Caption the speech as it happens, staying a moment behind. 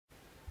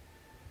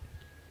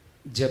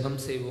ஜெபம்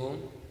செய்வோம்.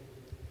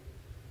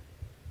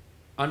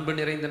 அன்பு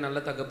நிறைந்த நல்ல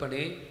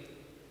தகப்பனே,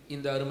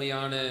 இந்த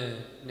அருமையான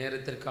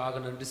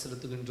நேரத்திற்காக நன்றி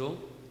செலுத்துகின்றோம்.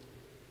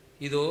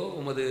 இதோ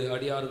உமது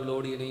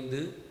அடியார்களோடு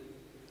இணைந்து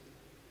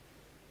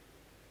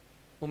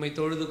உம்மை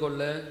தொழுது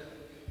கொள்ள,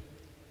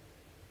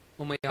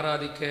 உம்மை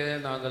ஆராதிக்க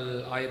நாங்கள்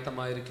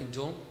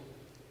ஆயத்தமாயிருக்கின்றோம்.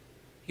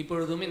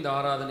 இப்பொழுதும் இந்த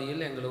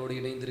ஆராதனையில் எங்களோடு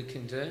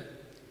இணைந்திருக்கின்ற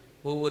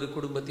ஒவ்வொரு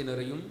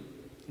குடும்பத்தினரையும்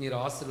நீர்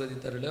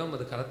ஆசீர்வதித்தருள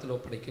உமது கரத்தில்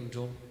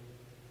ஒப்படைக்கின்றோம்.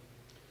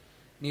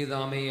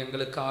 நீர்தாமே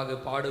எங்களுக்காக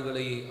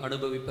பாடுகளை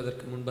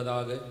அனுபவிப்பதற்கு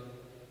முன்பதாக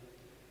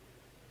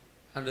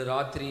அன்று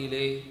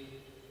ராத்திரியிலே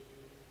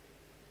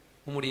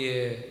உம்முடைய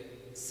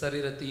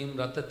சரீரத்தையும்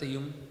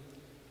இரத்தத்தையும்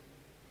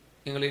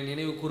எங்களை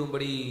நினைவு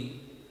கூறும்படி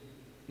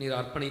நீர்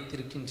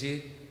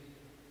அர்ப்பணித்திருக்கின்றீர்.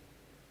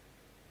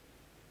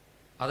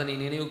 அதனை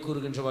நினைவு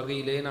கூறுகின்ற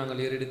வகையிலே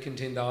நாங்கள்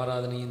ஏறெடுக்கின்ற இந்த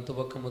ஆராதனையின்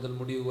துவக்கம் முதல்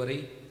முடிவு வரை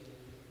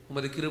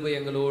உமது கிருபை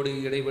எங்களோடு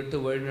இடைபெட்டு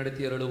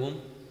வழிநடத்தி அருளவும்,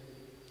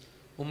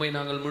 உம்மை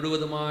நாங்கள்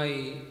முழுவதுமாய்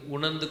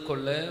உணர்ந்து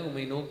கொள்ள,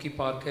 உம்மை நோக்கி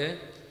பார்க்க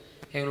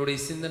எங்களுடைய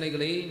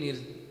சிந்தனைகளை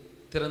நீர்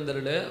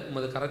திறந்தருள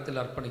உமது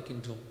கரத்தில்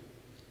அர்ப்பணிக்கின்றோம்.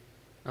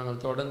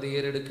 நாங்கள் தொடர்ந்து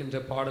ஏறெடுக்கின்ற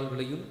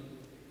பாடல்களையும்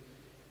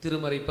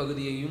திருமறை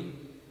பகுதியையும்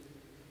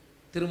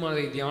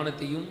திருமறை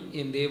தியானத்தையும்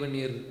என் தேவன்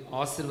நீர்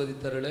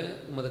ஆசீர்வதித்தருள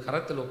உமது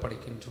கரத்தில்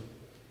ஒப்படைக்கின்றோம்.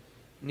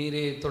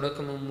 நீரே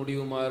தொடக்கமும்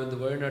முடிவுமாக இருந்து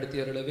வழிநடத்தி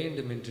அருள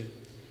வேண்டும் என்று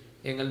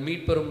எங்கள்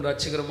மீட்பெரும்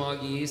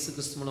இரட்சகருமாகி இயேசு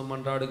கிறிஸ்து மூலம்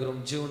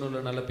மன்றாடுகிறோம்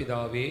ஜீவனுள்ள நல்ல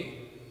பிதாவே,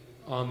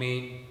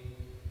 ஆமீன்.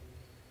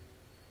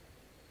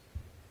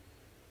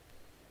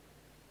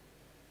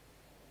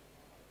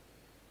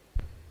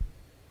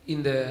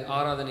 இந்த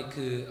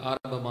ஆராதனைக்கு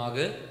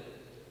ஆரம்பமாக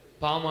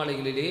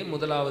பாமாலைகளிலே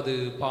முதலாவது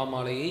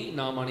பாமாலையை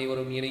நாம்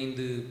அனைவரும்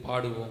இணைந்து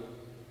பாடுவோம்.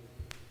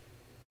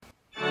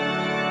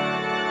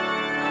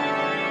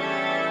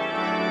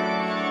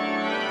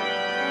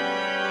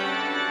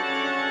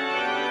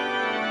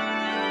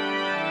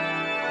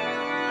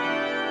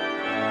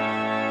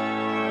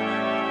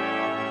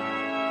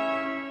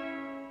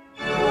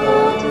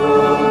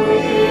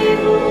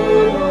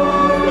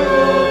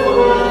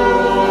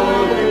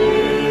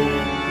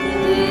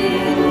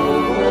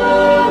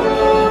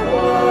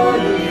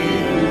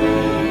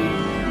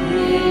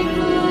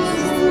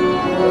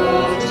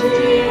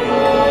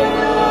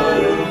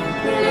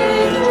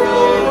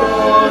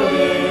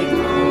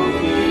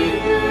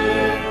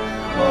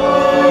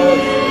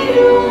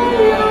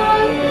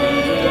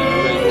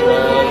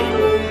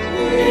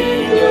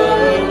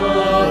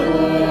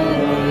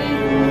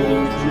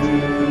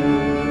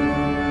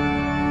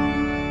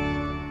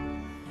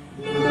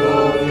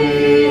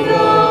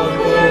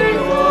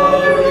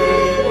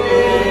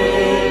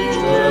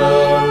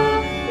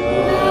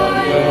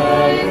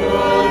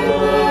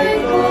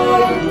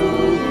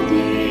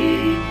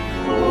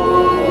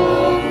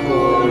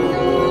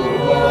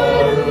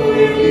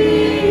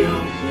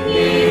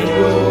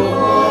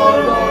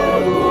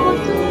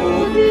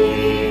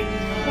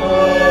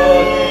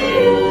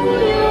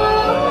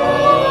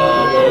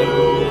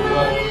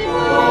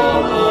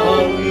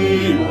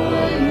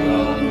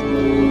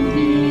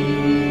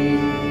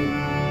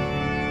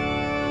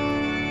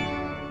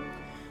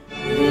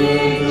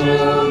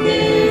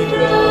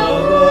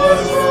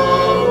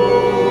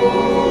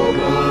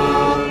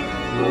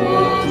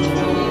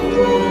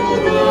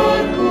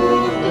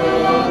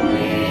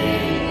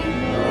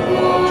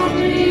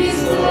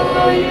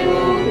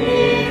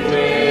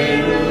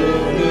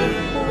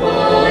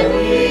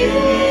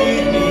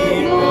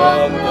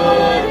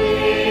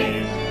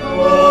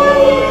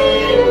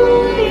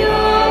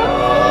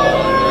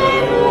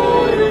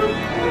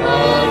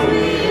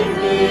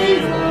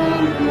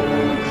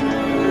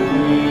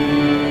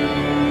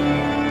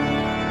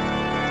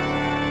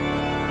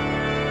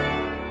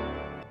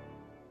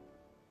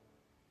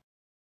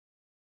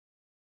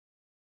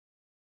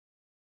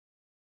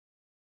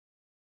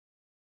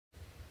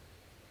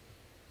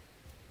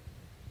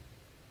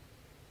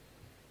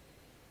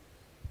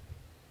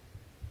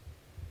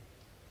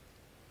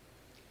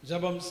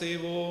 ஜெபம்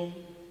செய்வோம்.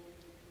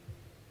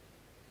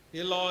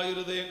 எல்லா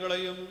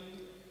இருதயங்களையும்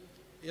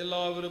எல்லா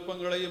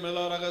விருப்பங்களையும்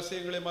எல்லா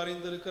ரகசியங்களையும்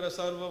அறிந்திருக்கிற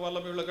சர்வ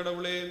வல்லமையுள்ள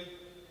கடவுளே,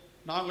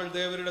 நாங்கள்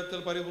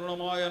தேவரிடத்தில்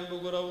பரிபூர்ணமாய் அன்பு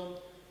கூறவும்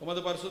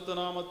உமது பரிசுத்த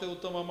நாமத்தை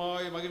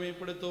உத்தமமாய்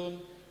மகிமைப்படுத்தவும்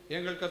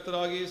எங்கள்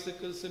கர்த்தராகிய இயேசு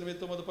கிறிஸ்து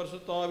நிமித்தம் உமது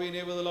பரிசுத்த ஆவியின்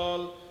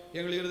ஏவுதலால்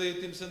எங்கள்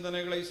இருதயத்தின்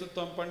சிந்தனைகளை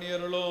சுத்தம்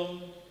பண்ணியருளும்.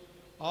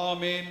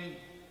 ஆமேன்.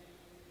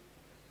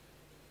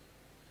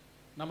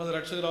 நமது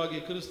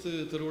இரட்சகராகிய கிறிஸ்து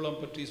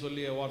திருவுளம் பற்றி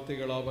சொல்லிய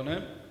வார்த்தைகளாவன: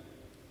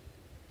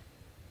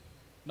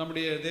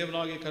 நம்முடைய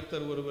தேவனாகிய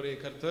கர்த்தர் ஒருவரே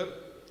கர்த்தர்.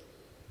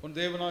 உன்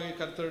தேவனாகிய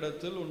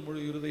கர்த்தரிடத்தில் உன் முழு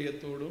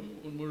இருதயத்தோடும்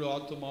உன் முழு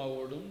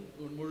ஆத்துமாவோடும்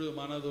உன் முழு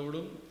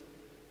மனதோடும்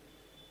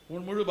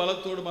உன் முழு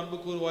பலத்தோடும் அன்பு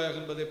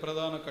கூறுவாயாக என்பதை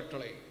பிரதான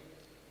கட்டளை.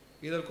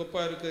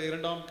 இதற்கொப்பாக இருக்கிற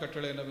இரண்டாம்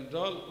கட்டளை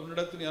என்னவென்றால்,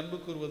 உன்னிடத்தில் அன்பு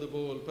கூறுவது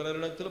போல்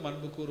பிறரிடத்திலும்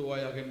அன்பு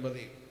கூறுவாயாக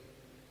என்பதே.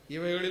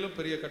 இவைகளிலும்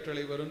பெரிய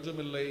கட்டளை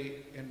வேறொன்றுமில்லை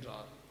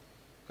என்றார்.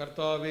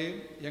 கர்த்தாவே,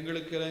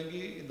 எங்களுக்கு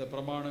இறங்கி இந்த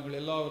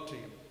பிரமாணங்கள்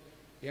எல்லாவற்றையும்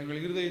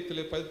எங்கள்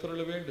இருதயத்திலே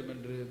பதித்தருள வேண்டும்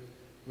என்று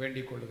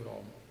வேண்டிக்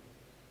கொள்கிறோம்.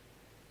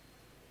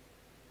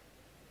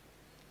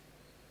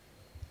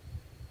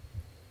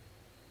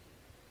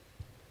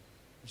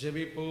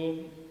 ஜெபிப்போம்.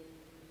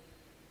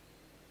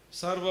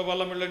 சர்வ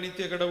வல்லமுள்ள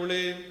நித்திய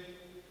கடவுளே,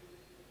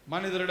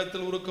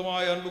 மனிதரிடத்தில்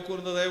உருக்கமாய் அன்பு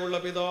கூர்ந்த தயவுள்ள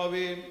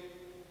பிதாவே,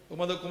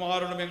 உமது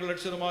குமாரனும் எங்கள்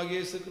லட்சணமாகிய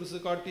இயேசு கிறிஸ்து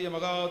காட்டிய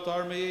மகா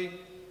தாழ்மையை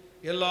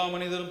எல்லா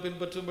மனிதரும்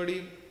பின்பற்றும்படி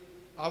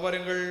அவர்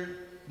எங்கள்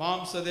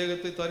மாம்ச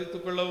தேகத்தை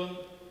தரித்துக் கொள்ளவும்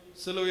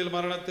சிலுவையில்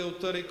மரணத்தை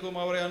உத்தரிக்கும்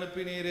அவரை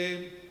அனுப்பினீரே.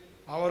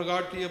 அவர்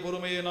காட்டிய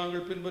பொறுமையை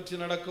நாங்கள் பின்பற்றி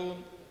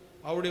நடக்கவும்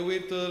அவருடைய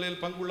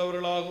உயிர்த்தெழுதலில்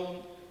பங்குள்ளவர்களாகவும்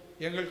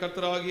எங்கள்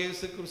கர்த்தராகிய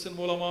இயேசு கிறிஸ்துவின்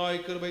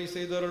மூலமாய் கிருபை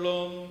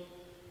செய்தருளும்.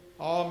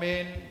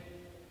 ஆமேன்.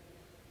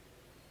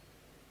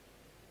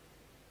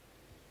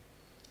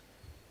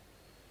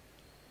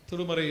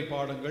 திருமறை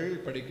பாடங்கள்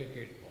படிக்க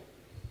கேட்போம்.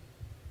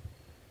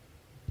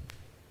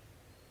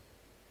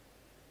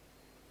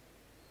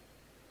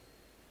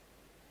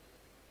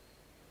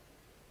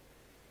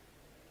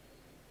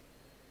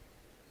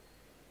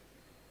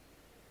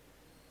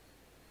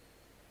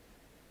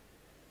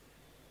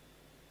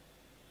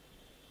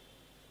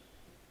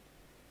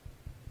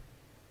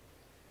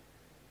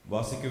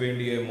 வாசிக்க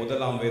வேண்டிய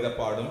முதலாம் வேத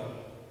பாடம்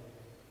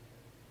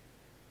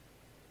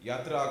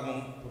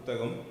யாத்திராகமம்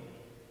புத்தகம்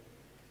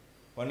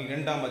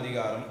 12ஆம்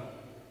அதிகாரம்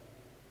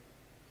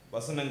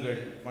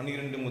வசனங்கள்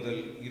 12 முதல்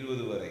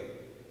 20 வரை.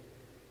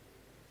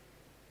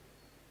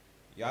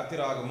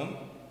 யாத்திராகமம்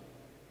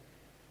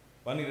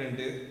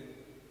 12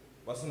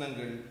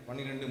 வசனங்கள்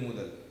 12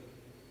 முதல்.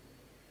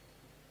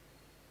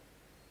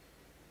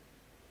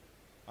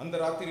 அந்த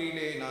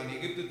ராத்திரியிலே நான்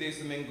எகிப்து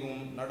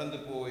தேசமெங்கும்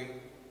நடந்து போய்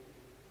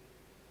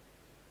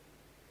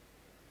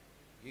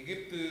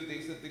எகிப்து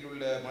தேசத்தில்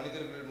உள்ள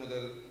மனிதர்கள்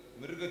முதல்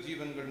மிருக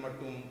ஜீவன்கள்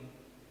மட்டும்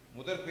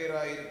முதற்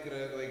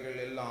பேராயிருக்கிறவைகள்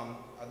எல்லாம்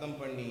அதம்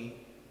பண்ணி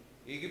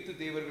எகிப்து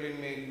தேவர்களின்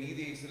மேல்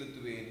நீதியை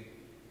செலுத்துவேன்.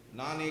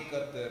 நானே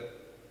கர்த்தர்.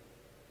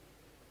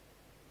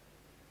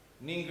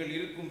 நீங்கள்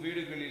இருக்கும்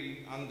வீடுகளில்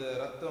அந்த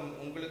இரத்தம்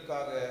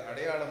உங்களுக்காக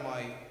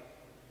அடையாளமாய்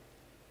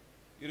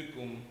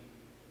இருக்கும்.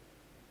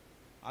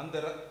 அந்த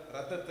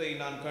இரத்தத்தை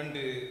நான்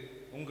கண்டு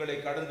உங்களை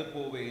கடந்து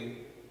போவேன்.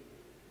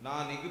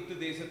 நான் எகிப்து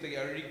தேசத்தை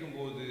அழிக்கும்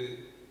போது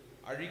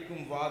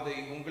அழிக்கும் வாதை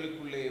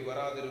உங்களுக்குள்ளே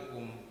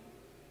வராதிருக்கும்.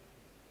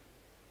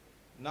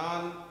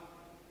 நான்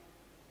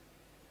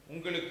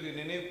உங்களுக்கு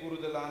நினைவு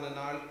கூறுதலான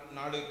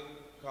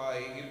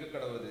நாளுக்காய் இருக்க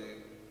கடவது.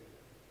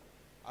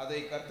 அதை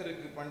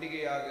கர்த்தருக்கு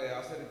பண்டிகையாக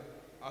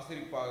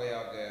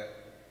ஆசரிப்பாகையாக.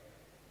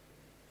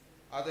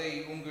 அதை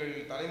உங்கள்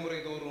தலைமுறை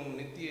தோறும்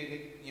நித்திய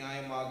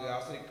நியாயமாக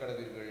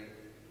ஆசரிக்கடவீர்கள்.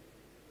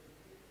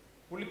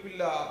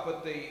 புளிப்பில்லா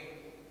அப்பத்தை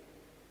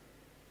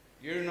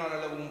 7 நாள்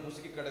அளவும்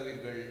புசிக்க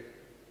கடவீர்கள்.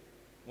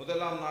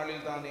 முதலாம்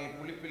நாளில் தானே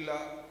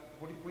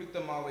புளித்த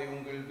மாவை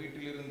உங்கள்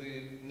வீட்டிலிருந்து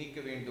நீக்க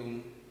வேண்டும்.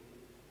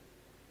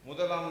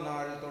 முதலாம்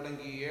நாள்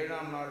தொடங்கி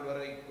 7ஆம் நாள்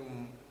வரைக்கும்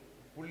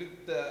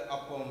புளித்த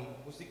அப்பம்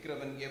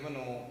புசிக்கிறவன்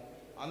எவனோ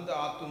அந்த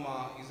ஆத்துமா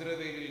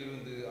இஸ்ரவேலில்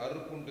இருந்து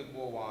அறுப்புண்டு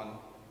போவான்.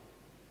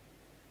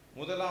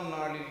 முதலாம்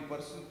நாளில்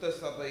பரிசுத்த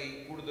சபை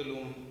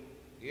கூடுதலும்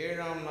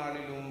 7ஆம்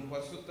நாளிலும்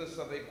பரிசுத்த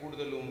சபை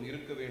கூடுதலும்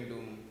இருக்க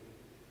வேண்டும்.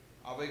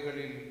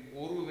 அவைகளில்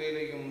ஒரு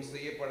வேலையும்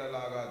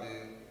செய்யப்படலாகாது.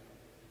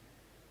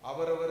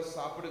 அவரவர்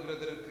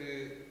சாப்பிடுகிறதற்கு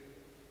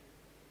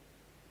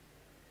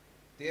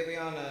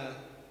தேவையான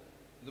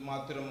இது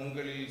மாத்திரம்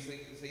உங்களில்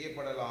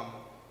செய்யப்படலாம்.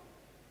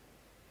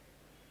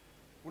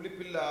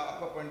 புளிப்பில்லா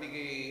அப்ப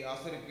பண்டிகையை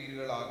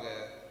ஆசரிப்பீர்களாக.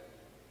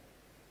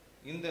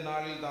 இந்த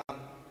நாளில்தான்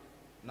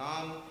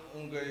நான்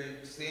உங்கள்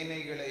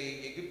சேனைகளை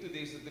எகிப்து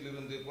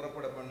தேசத்திலிருந்து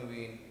புறப்பட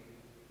பண்ணுவேன்.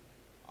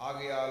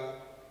 ஆகையால்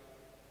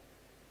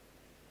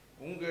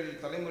உங்கள்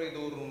தலைமுறை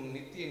தோறும்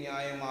நித்திய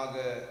நியாயமாக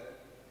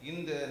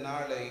இந்த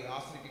நாளை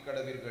ஆசரிக்க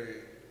கடவீர்கள்.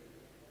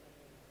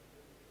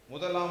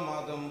 முதலாம்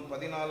மாதம்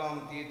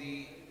 14ஆம் தேதி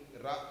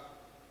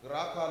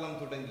ராக்காலம்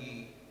தொடங்கி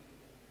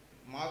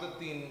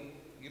மாதத்தின்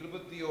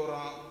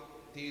 21ஆம்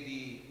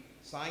தேதி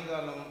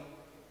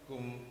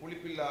சாயங்காலம்க்கும்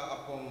புளிப்பில்லா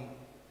அப்பம்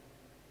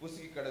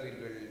புசிக்க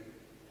கடவீர்கள்.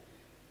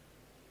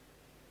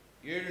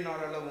 7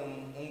 நாளளவும்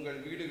உங்கள்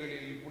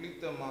வீடுகளில்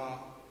புளித்த மா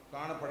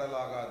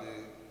காணப்படலாகாது.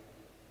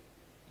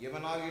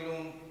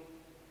 எவனாகிலும்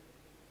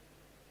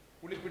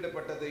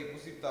புளிப்பிடப்பட்டதை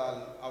புசித்தால்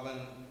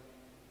அவன்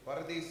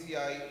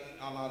பரதேசியாய்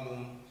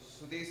ஆனாலும்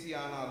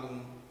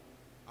சுதேசியானாலும்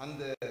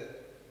அந்த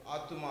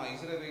ஆத்துமா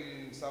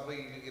இஸ்ரவேலின்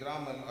சபையில்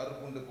இராமல்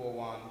அறுப்புண்டு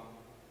போவான்.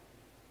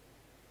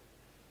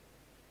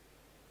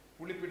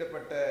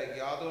 புளிப்பிடப்பட்ட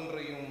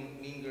யாதொன்றையும்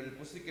நீங்கள்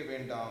புசிக்க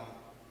வேண்டாம்.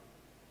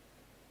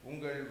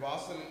 உங்கள்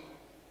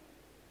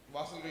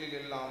வாசல்களில்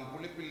எல்லாம்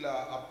புளிப்பில்லா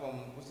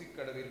அப்பம்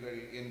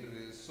புசிக்கடவீர்கள்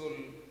என்று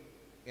சொல்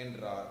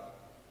என்றார்.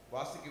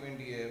 வாசிக்க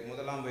வேண்டிய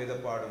முதலாம் வேத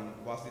பாடம்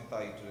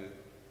வாசித்தாயிற்று.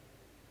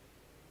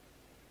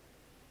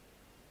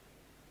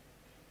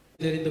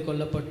 தெரிந்து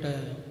கொள்ளப்பட்ட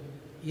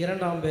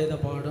 2ஆம் வேத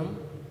பாடம்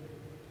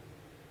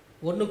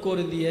 1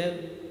 கொரிந்தியர்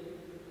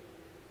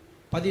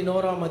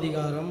 11ஆம்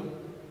அதிகாரம்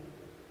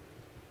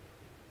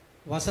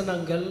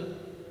வசனங்கள்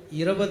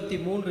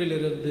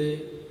 23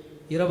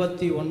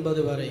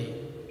 29 வரை.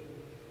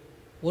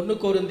 1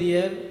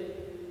 கொரிந்தியர்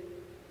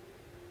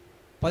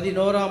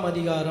 11ஆம்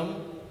அதிகாரம்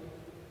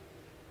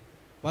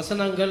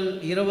வசனங்கள்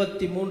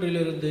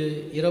 23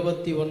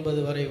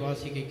 29 வரை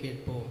வாசிக்க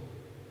கேட்போம்.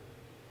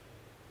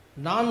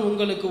 நான்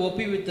உங்களுக்கு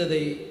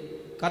ஒப்புவித்ததை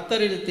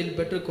கர்த்தரிடத்தில்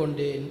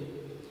பெற்றுக்கொண்டேன்.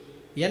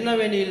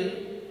 என்னவெனில்,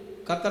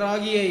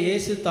 கர்த்தராகிய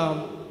இயேசு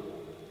தாம்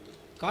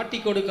காட்டி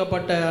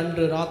கொடுக்கப்பட்ட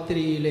அன்று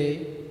ராத்திரியிலே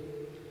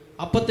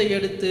அப்பத்தை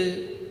எடுத்து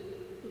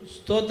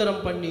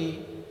ஸ்தோத்திரம் பண்ணி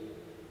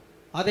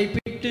அதை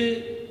பிட்டு,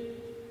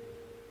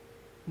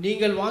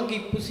 நீங்கள் வாங்கி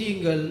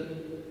புசியுங்கள்,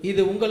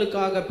 இது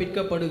உங்களுக்காக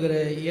பிற்கப்படுகிற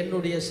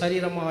என்னுடைய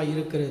சரீரமாக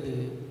இருக்கிறது,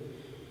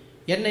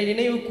 என்னை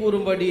நினைவு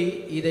கூறும்படி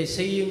இதை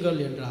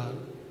செய்யுங்கள் என்றார்.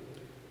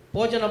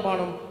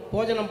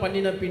 போஜனம்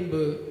பண்ணின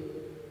பின்பு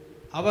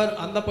அவர்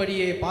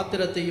அந்தபடியே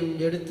பாத்திரத்தையும்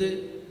எடுத்து,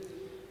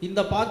 இந்த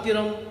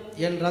பாத்திரம்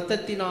என்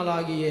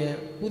இரத்தத்தினாலாகிய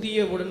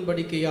புதிய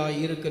உடன்படிக்கையாய்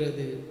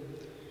இருக்கிறது,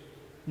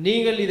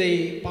 நீங்கள் இதை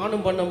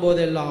பானம் பண்ணும்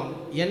போதெல்லாம்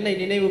என்னை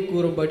நினைவு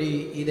கூறும்படி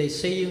இதை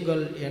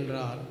செய்யுங்கள்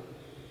என்றார்.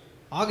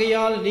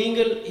 ஆகையால்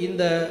நீங்கள்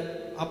இந்த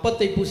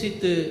அப்பத்தை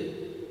புசித்து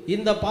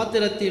இந்த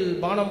பாத்திரத்தில்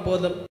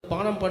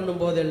பானம்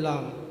பண்ணும்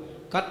போதெல்லாம்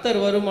கர்த்தர்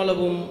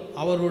வருமளவும்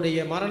அவருடைய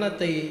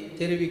மரணத்தை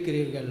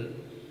தெரிவிக்கிறீர்கள்.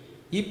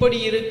 இப்படி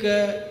இருக்க,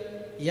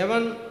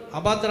 எவன்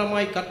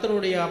அபாத்திரமாய்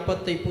கர்த்தருடைய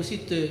அப்பத்தை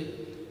புசித்து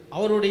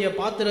அவருடைய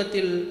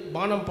பாத்திரத்தில்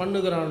பானம்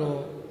பண்ணுகிறானோ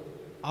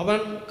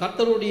அவன்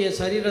கர்த்தருடைய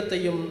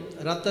சரீரத்தையும்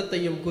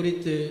இரத்தத்தையும்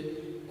குறித்து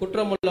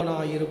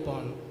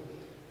குற்றமுள்ளவனாயிருப்பான்.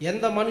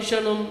 எந்த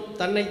மனுஷனும்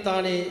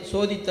தன்னைத்தானே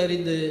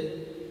சோதித்தறிந்து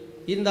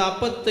இந்த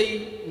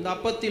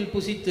அப்பத்தில்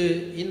புசித்து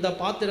இந்த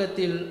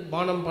பாத்திரத்தில்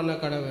பானம் பண்ண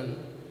கடவன்.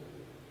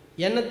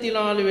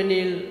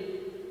 எண்ணத்தினாலுவெனில்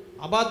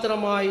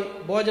அபாத்திரமாய்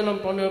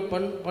போஜனம்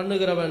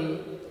பண்ணுகிறவன்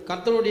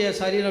கர்த்தருடைய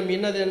சரீரம்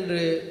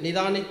இன்னதென்று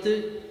நிதானித்து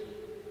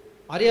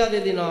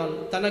அறியாததினால்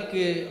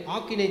தனக்கு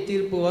ஆக்கினை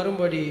தீர்ப்பு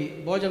வரும்படி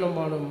போஜனம்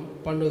பானம்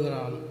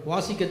பண்ணுகிறான்.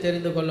 வாசிக்க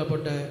தெரிந்து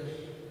கொள்ளப்பட்ட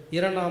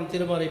 2ஆம்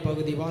திருமறை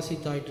பகுதி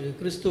வாசித்தாயிற்று.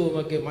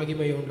 கிறிஸ்துவுக்கு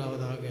மகிமை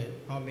உண்டாவதாக.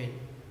 ஆமேன்.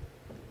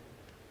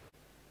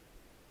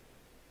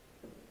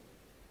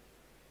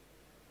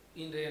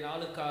 இன்றைய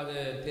நாளுக்காக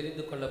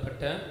தெரிந்து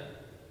கொள்ளப்பட்ட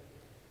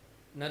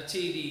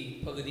நற்செய்தி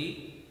பகுதி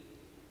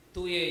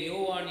தூய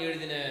யோவான்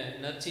எழுதின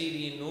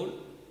நற்செய்தியின் நூல்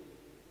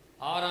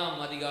 6ஆம்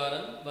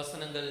அதிகாரம்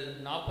வசனங்கள்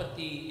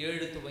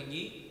 47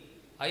 துவங்கி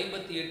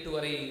 58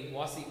 வரை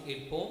வாசி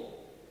கேட்போம்.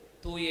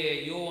 தூய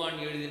யோவான்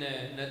எழுதின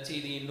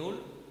நற்செய்தியின் நூல்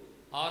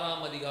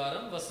 6ஆம்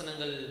அதிகாரம்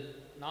வசனங்கள்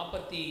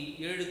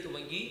 47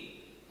 துவங்கி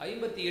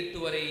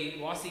 58 வரை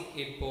வாசி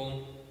கேட்போம்.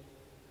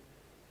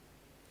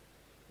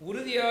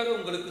 உறுதியாக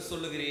உங்களுக்கு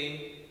சொல்லுகிறேன்,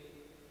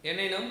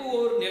 என்னை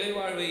நம்புவோர்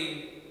நிலைவாழ்வை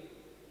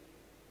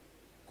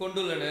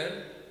கொண்டுள்ளனர்.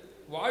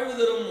 வாழ்வு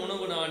தரும்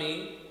உணவு நானே.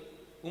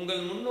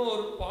 உங்கள்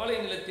முன்னோர் பாலை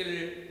நிலத்தில்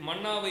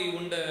மன்னாவை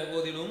உண்ட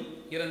போதிலும்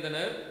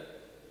இறந்தனர்.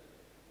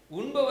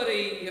 உண்பவரை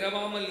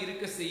இரவாமல்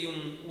இருக்க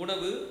செய்யும்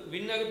உணவு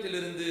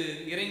விண்ணகத்திலிருந்து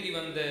இறங்கி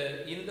வந்த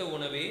இந்த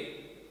உணவே.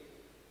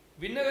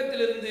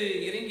 விண்ணகத்திலிருந்து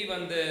இறங்கி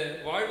வந்த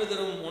வாழ்வு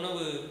தரும்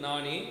உணவு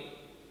நானே.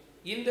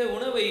 இந்த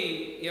உணவை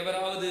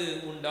எவராவது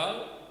உண்டால்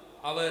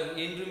அவர்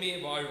என்றுமே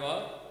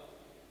வாழ்வார்.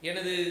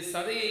 எனது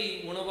சதையை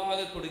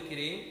உணவாக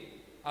கொடுக்கிறேன்,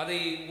 அதை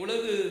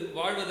உலகு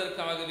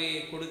வாழ்வதற்காகவே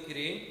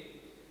கொடுக்கிறேன்.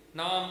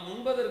 நாம்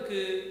உண்பதற்கு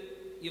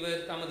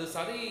இவர் தமது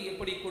சதையை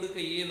எப்படி கொடுக்க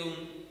இயலும்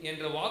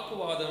என்ற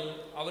வாக்குவாதம்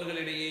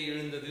அவர்களிடையே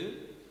எழுந்தது.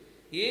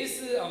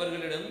 இயேசு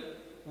அவர்களிடம்,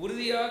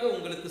 உறுதியாக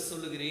உங்களுக்கு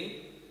சொல்லுகிறேன்,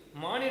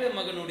 மானிட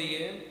மகனுடைய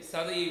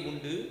சதையை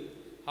உண்டு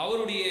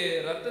அவருடைய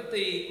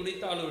இரத்தத்தை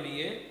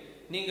குடித்தாலொழிய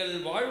நீங்கள்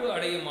வாழ்வு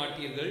அடைய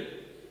மாட்டீர்கள்.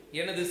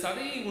 எனது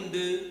சதையை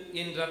உண்டு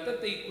என்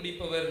இரத்தத்தை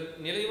குடிப்பவர்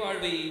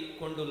நிலைவாழ்வை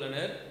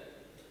கொண்டுள்ளனர்.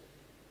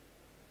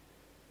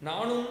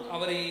 நானும்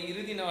அவரை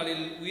இறுதி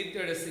நாளில்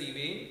உயிர்த்தெழ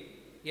செய்வேன்.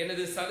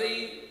 எனது சதை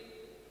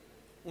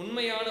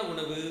உண்மையான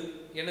உணவு,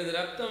 எனது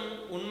இரத்தம்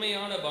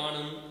உண்மையான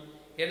பானம்.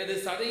 எனது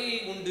சதையை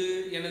உண்டு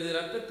எனது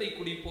இரத்தத்தை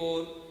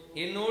குடிப்போர்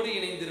என்னோடு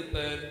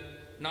இணைந்திருப்பர்,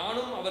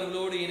 நானும்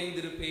அவர்களோடு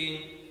இணைந்திருப்பேன்.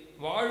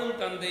 வாழும்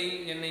தந்தை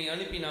என்னை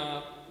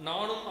அனுப்பினார்,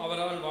 நானும்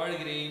அவரால்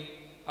வாழ்கிறேன்.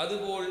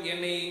 அதுபோல்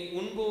என்னை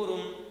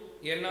உண்போரும்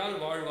என்னால்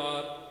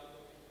வாழ்வார்.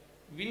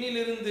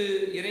 விண்ணிலிருந்து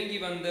இறங்கி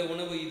வந்த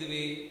உணவு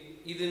இதுவே.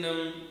 இது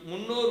நம்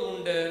முன்னோர்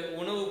உண்ட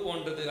உணவு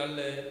போன்றது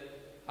அல்ல.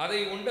 அதை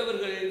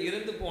உண்டவர்கள்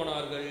இறந்து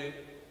போனார்கள்.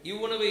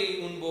 இவ்வுணவை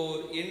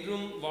உண்போர்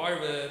என்றும்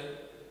வாழ்வர்.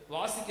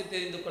 வாசிக்க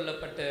தெரிந்து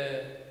கொள்ளப்பட்ட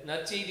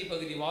நற்செய்தி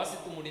பகுதி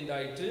வாசித்து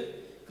முடிந்தாயிற்று.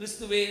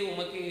 கிறிஸ்துவே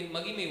உமக்கு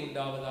மகிமை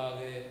உண்டாவதாக.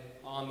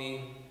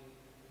 ஆமீன்.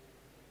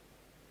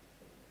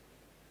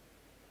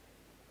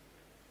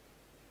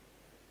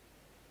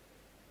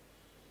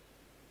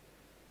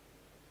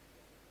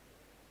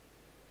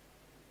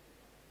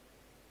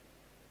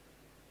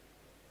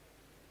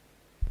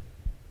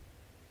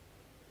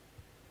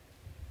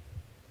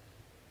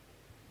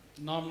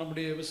 நாம்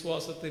நம்முடைய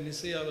விசுவாசத்தை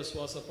நிச்சய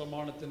விசுவாச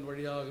பிரமாணத்தின்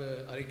வழியாக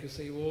அறிக்கை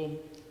செய்வோம்.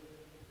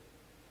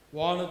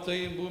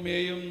 வானத்தையும்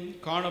பூமியையும்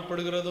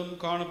காணப்படுகிறதும்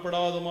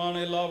காணப்படாதுமான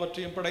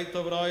எல்லாவற்றையும்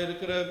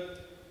படைத்தவராயிருக்கிற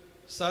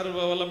சர்வ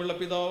வல்லமுள்ள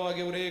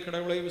பிதாவாகிய ஒரே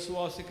கடவுளை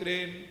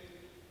விசுவாசிக்கிறேன்.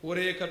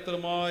 ஒரே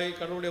கர்த்தருமாய்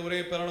கடவுளுடைய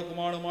ஒரே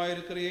பிறனுக்குமானுமாய்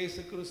இருக்கிற இயேசு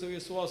கிறிஸ்துவை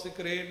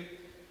விசுவாசிக்கிறேன்.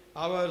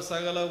 அவர்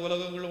சகல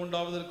உலகங்கள்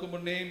உண்டாவதற்கு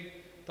முன்னே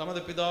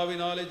தமது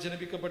பிதாவினாலே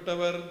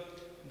ஜனிப்பிக்கப்பட்டவர்,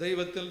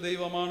 தெய்வத்தில்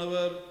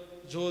தெய்வமானவர்,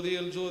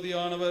 ஜோதியில்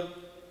ஜோதியானவர்,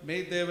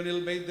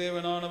 மெய்தேவனில்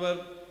மெய்தேவனானவர்,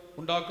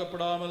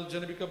 உண்டாக்கப்படாமல்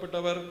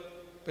ஜனிப்பிக்கப்பட்டவர்,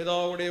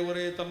 பிதாவுடைய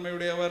ஒரே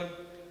தன்மையுடையவர்,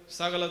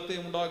 சகலத்தை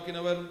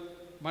உண்டாக்கினவர்,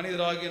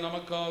 மனிதராகிய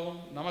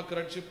நமக்காகவும் நமக்கு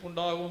ரட்சிப்பு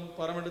உண்டாகவும்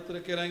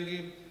பரமண்டத்திற்கு இறங்கி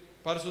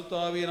பரிசுத்த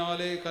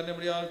ஆவியினாலே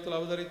கன்னிமரியாத்தில்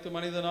அவதரித்து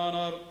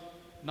மனிதனானார்.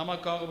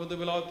 நமக்காக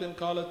புதுவிழாத்தின்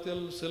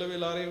காலத்தில்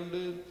சிலுவையில்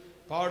அறையுண்டு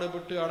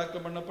பாடுபட்டு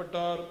அடக்கம்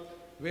பண்ணப்பட்டார்.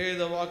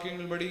 வேத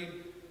வாக்கியங்களின்படி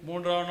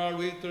 3ஆம் நாள்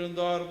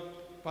உயிர்த்தெழுந்தார்.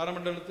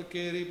 பரமண்டலத்துக்கு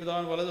ஏறி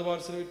பிதான் வலது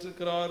பார்சல்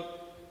வீற்றிருக்கிறார்.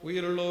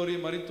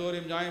 உயிருள்ளோரையும்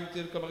மரித்தோரையும் நியாயம்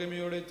தீர்க்க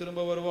மகிமையோடு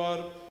திரும்ப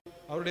வருவார்.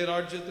 அவருடைய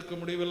ராஜ்யத்துக்கு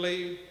முடிவில்லை.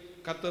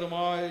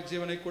 கர்த்தருமாய்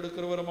ஜீவனை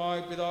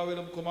கொடுக்கிறவருமாய்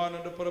பிதாவிலும் குமாரன்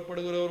என்று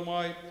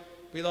புறப்படுகிறவருமாய்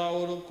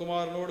பிதாவோடும்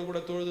குமாரனோடு கூட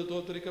தொழுது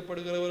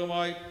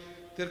தோத்தரிக்கப்படுகிறவருமாய்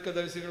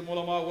தீர்க்கதரிசிகள்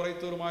மூலமாக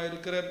உரைத்தவருமாய்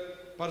இருக்கிற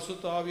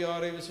பரிசுத்த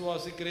ஆவியாரை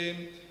விசுவாசிக்கிறேன்.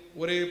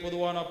 ஒரே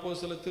பொதுவான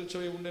அப்போஸ்தல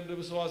திருச்சபை உண்டென்று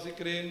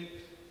விசுவாசிக்கிறேன்.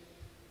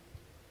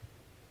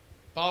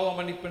 பாவ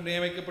மன்னிப்பு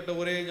நியமிக்கப்பட்ட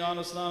ஒரே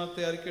ஞான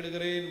ஸ்நானத்தை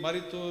அறிக்கையிடுகிறேன்.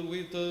 மரித்தோர்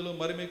உயிர்த்ததிலும்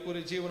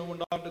மறுமைக்குரிய ஜீவனம்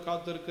உண்டாண்டு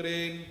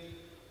காத்திருக்கிறேன்.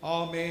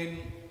 ஆமேன்.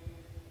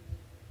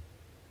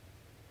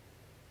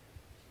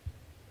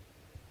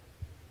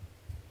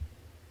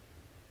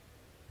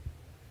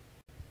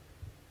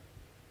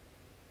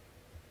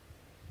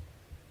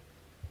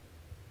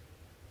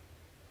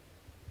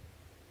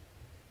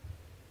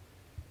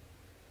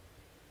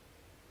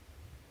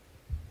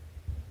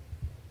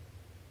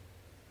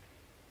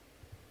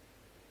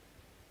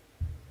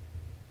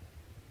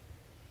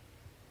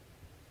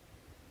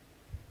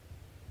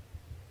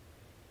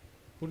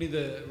 புனித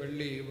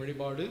வெள்ளி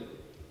வழிபாடு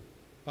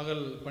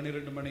பகல்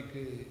 12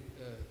 மணிக்கு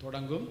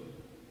தொடங்கும்.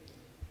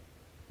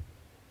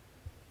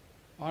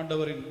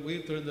 ஆண்டவரின்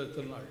உயிர்த்தெழுந்த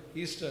திருநாள்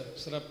ஈஸ்டர்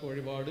சிறப்பு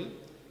வழிபாடு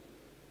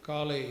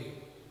காலை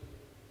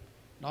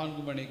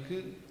 4 மணிக்கு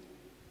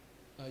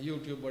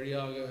யூடியூப்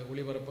வழியாக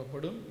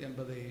ஒளிபரப்பப்படும்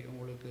என்பதை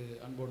உங்களுக்கு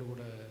அன்போடு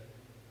கூட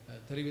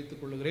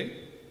தெரிவித்துக் கொள்கிறேன்.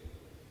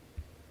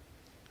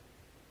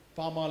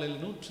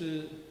 பாமாலையில்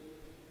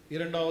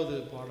 102வது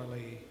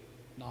பாடலை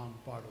நான்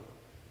பாடுவோம்.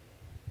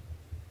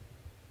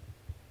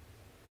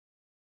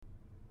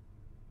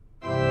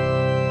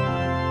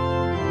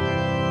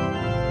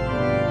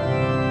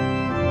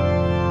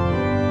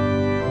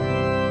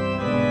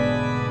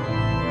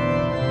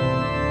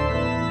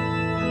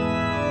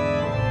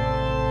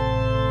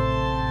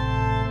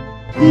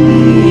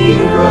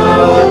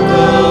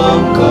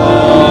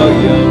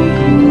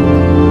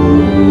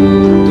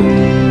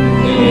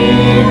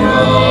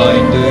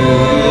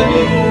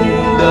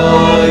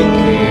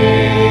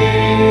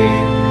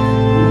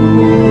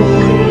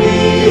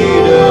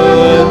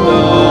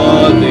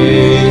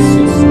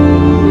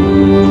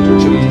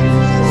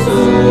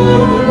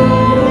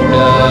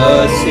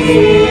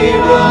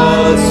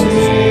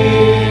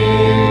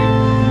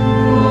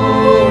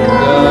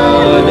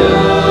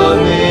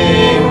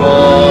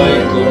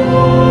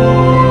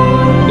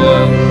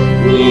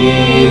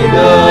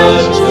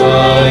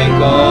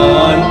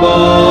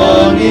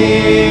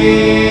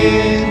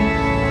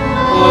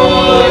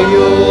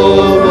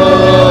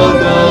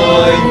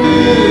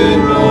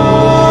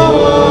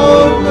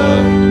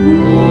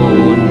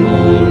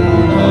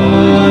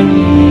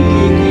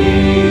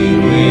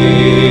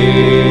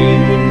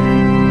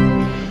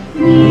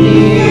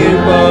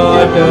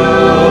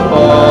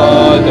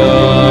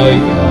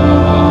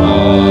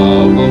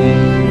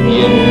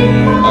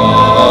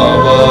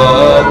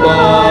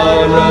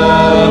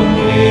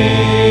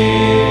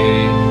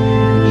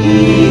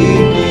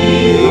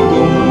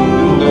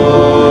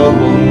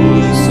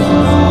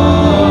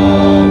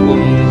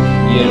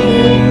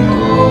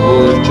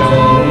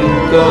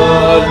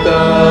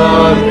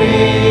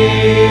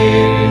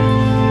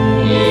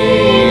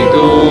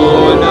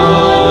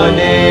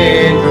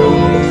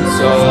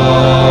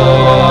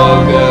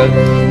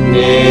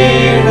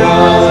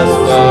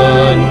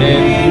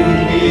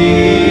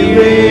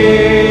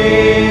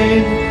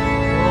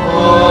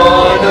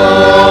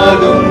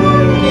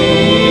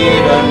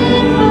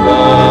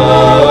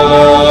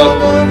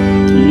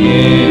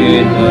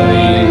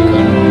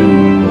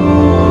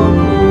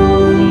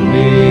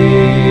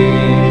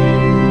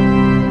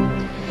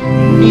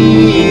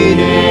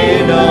 நீரே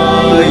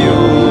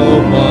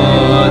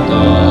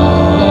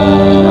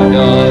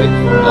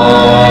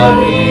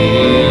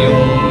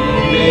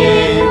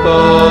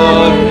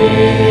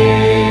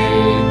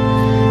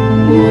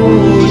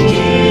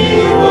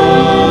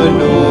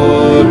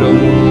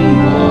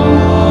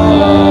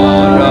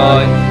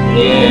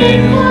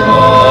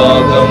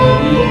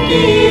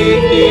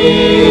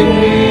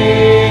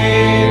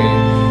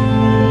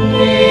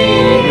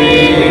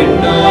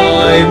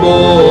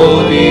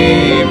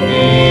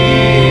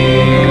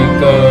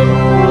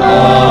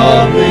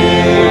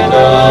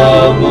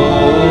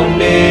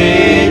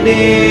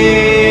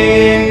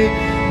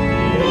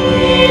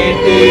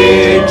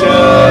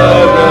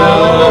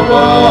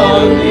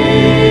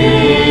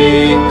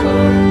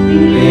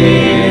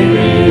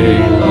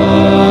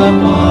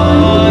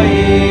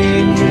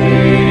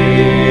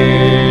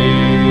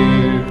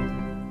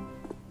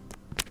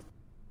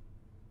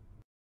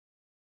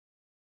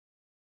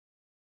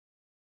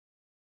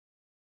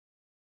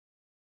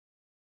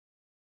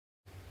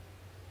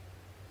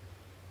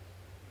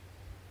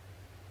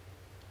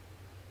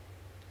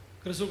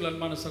கிறிஸ்துவுக்குள்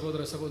அன்பான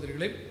சகோதர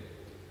சகோதரிகளே,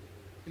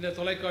 இந்த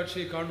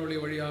தொலைக்காட்சி காணொளி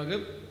வழியாக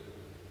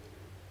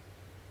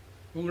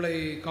உங்களை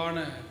காண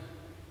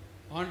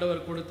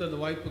ஆண்டவர் கொடுத்த அந்த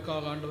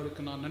வாய்ப்புக்காக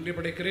ஆண்டவருக்கு நான் நன்றி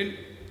படைக்கிறேன்.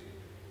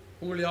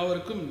 உங்கள்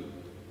யாவருக்கும்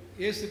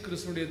இயேசு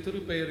கிறிஸ்துவுடைய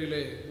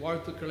திருப்பெயரிலே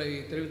வாழ்த்துக்களை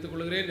தெரிவித்துக்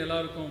கொள்கிறேன்.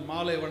 எல்லாருக்கும்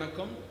மாலை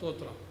வணக்கம்,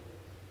 தோத்திரம்.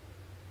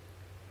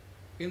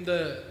 இந்த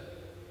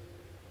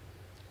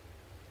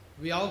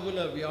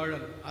வியாகுல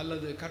வியாழன்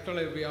அல்லது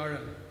கட்டளை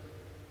வியாழன்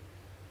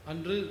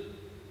அன்று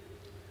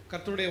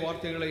கர்த்தருடைய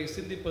வார்த்தைகளை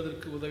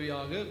சிந்திப்பதற்கு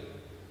உதவியாக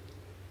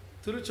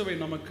திருச்சபை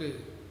நமக்கு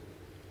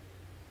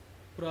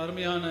ஒரு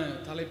அருமையான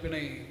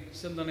தலைப்பினை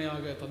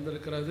சிந்தனையாக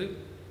தந்திருக்கிறது.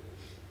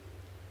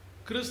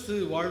 கிறிஸ்து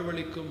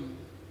வாழ்வளிக்கும்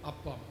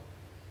அப்பம்,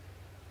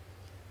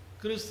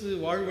 கிறிஸ்து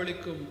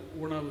வாழ்வளிக்கும்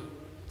உணவு,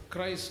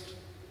 Christ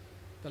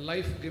the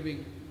life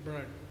giving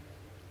bread.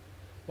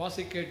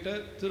 வாசிக்கேட்ட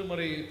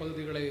திருமறை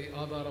பகுதிகளை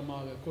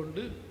ஆதாரமாக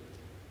கொண்டு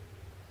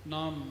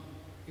நாம்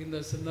இந்த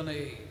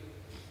சிந்தனையை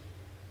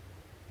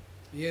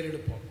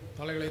ஏறெடுப்போம்.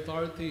 தலைகளை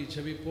தாழ்த்தி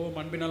ஜெபிப்போம்.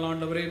 அன்பினால்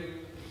ஆண்டவரே,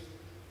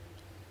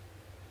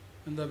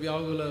 இந்த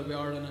வியாகுல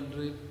வியாழன்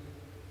அன்று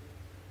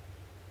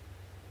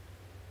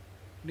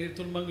நீர்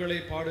துன்பங்களை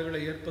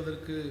பாடுகளை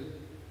ஏற்பதற்கு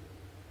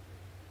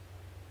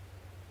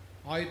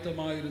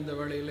ஆயத்தமாயிருந்த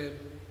வேளையிலே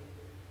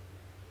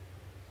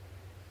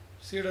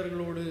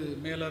சீடர்களோடு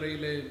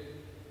மேலறையிலே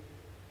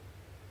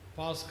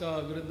பாஸ்கா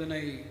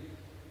விருந்தினை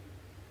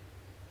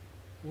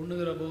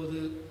உண்ணுகிற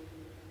போது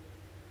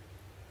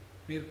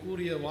நீர்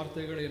கூறிய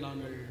வார்த்தைகளை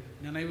நாங்கள்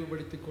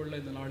நினைவுபடுத்திக் கொள்ள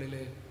இந்த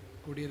நாளிலே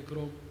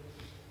கூடியிருக்கிறோம்.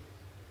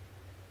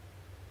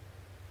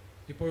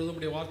 இப்பொழுதும்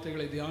உடைய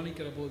வார்த்தைகளை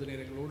தியானிக்கிற போது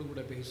நீர் எங்களோடு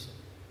கூட பேசும்.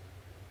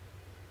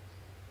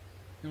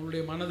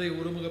 எங்களுடைய மனதை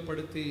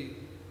ஒருமுகப்படுத்தி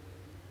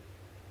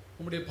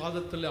உம்முடைய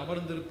பாதத்தில்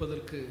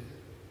அமர்ந்திருப்பதற்கு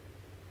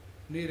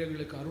நீர்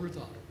எங்களுக்கு அருள்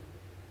தாரும்.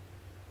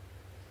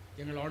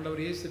 எங்கள்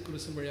ஆண்டவர் இயேசு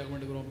கிறிஸ்து வழியாக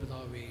வேண்டுகிறோம்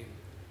பிதாவே,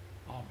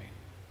 ஆமென்.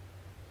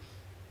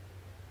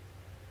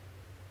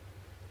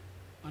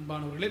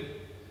 அன்பானவர்களே,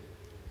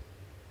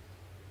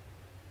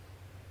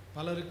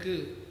 பலருக்கு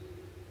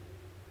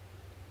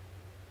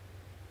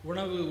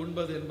உணவு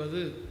உண்பது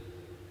என்பது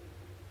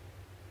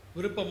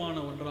விருப்பமான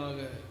ஒன்றாக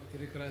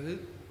இருக்கிறது.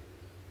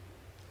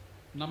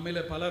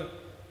 நம்மில பலர்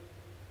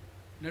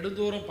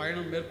நெடுந்தூரம்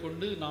பயணம்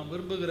மேற்கொண்டு நாம்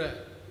விரும்புகிற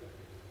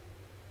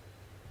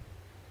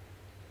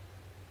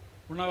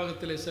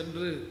உணவகத்திலே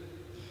சென்று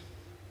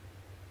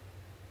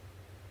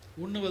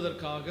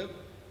உண்ணுவதற்காக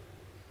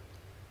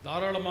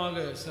தாராளமாக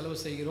செலவு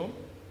செய்கிறோம்.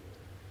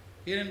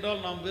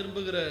 ஏனென்றால் நாம்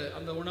விரும்புகிற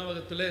அந்த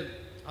உணவகத்திலே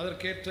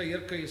அதற்கேற்ற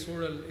இயற்கை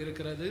சூழல்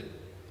இருக்கிறது.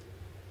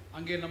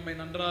 அங்கே நம்மை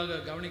நன்றாக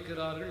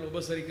கவனிக்கிறார்கள்,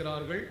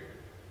 உபசரிக்கிறார்கள்.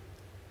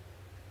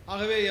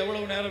 ஆகவே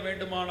எவ்வளவு நேரம்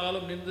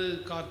வேண்டுமானாலும் நின்று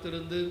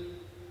காத்திருந்து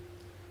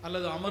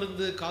அல்லது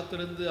அமர்ந்து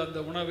காத்திருந்து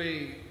அந்த உணவை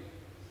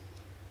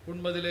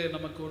உண்பதிலே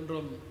நமக்கு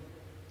ஒன்றும்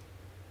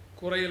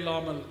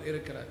குறையில்லாமல்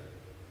இருக்கிறது.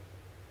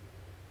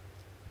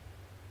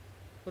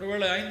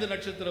 ஒருவேளை 5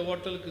 நட்சத்திர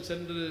ஹோட்டலுக்கு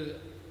சென்று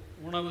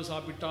உணவு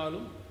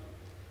சாப்பிட்டாலும்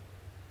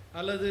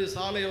அல்லது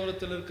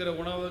சாலையோரத்தில் இருக்கிற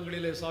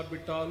உணவகங்களிலே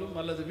சாப்பிட்டாலும்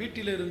அல்லது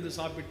வீட்டிலிருந்து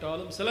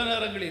சாப்பிட்டாலும் சில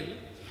நேரங்களில்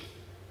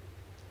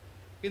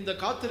இந்த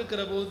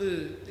காத்திருக்கிற போது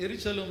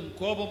எரிச்சலும்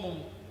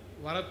கோபமும்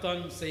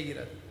வரத்தான்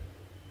செய்கிறது.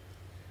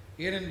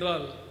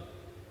 ஏனென்றால்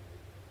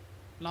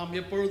நாம்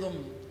எப்பொழுதும்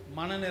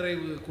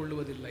மனநிறைவு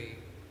கொள்வதில்லை.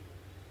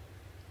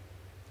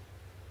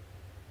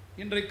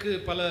 இன்றைக்கு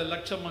பல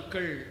லட்சம்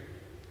மக்கள்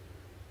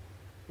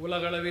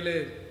உலகளவிலே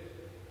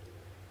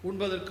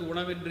உண்பதற்கு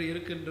உணவின்றி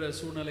இருக்கின்ற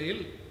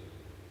சூழ்நிலையில்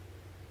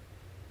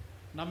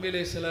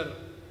நம்மிலே சிலர்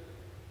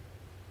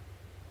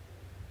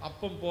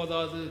அப்பம்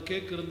போதாது,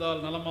 கேக்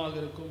இருந்தால் நலமாக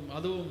இருக்கும்,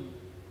 அதுவும்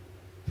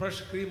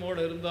ஃப்ரெஷ்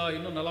க்ரீமோடு இருந்தால்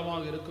இன்னும்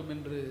நலமாக இருக்கும்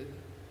என்று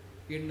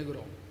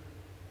எண்ணுகிறோம்.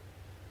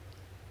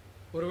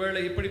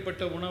 ஒருவேளை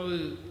இப்படிப்பட்ட உணவு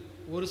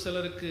ஒரு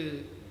சிலருக்கு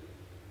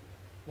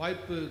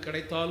வாய்ப்பு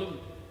கிடைத்தாலும்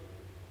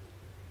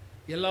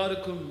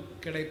எல்லாருக்கும்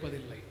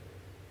கிடைப்பதில்லை.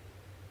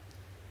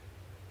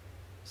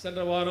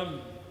 சென்ற வாரம்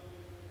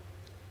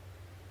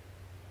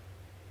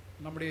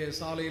நம்முடைய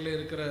சாலையில்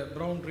இருக்கிற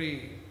ப்ரவுன் ட்ரீ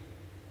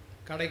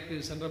கடைக்கு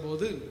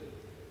சென்றபோது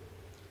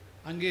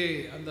அங்கே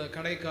அந்த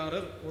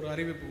கடைக்காரர் ஒரு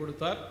அறிவிப்பு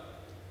கொடுத்தார்.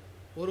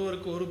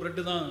 ஒருவருக்கு ஒரு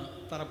பிரெட்டு தான்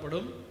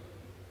தரப்படும்,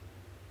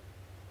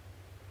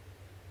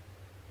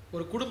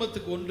 ஒரு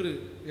குடும்பத்துக்கு ஒன்று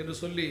என்று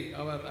சொல்லி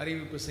அவர்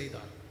அறிவிப்பு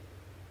செய்தார்.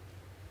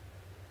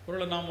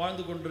 ஒருவேளை நாம்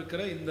வாழ்ந்து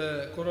கொண்டிருக்கிற இந்த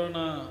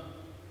கொரோனா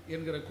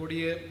என்கிற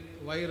கொடிய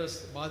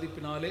வைரஸ்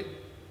பாதிப்பினாலே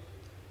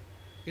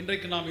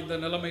இன்றைக்கு நாம் இந்த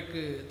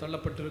நிலைமைக்கு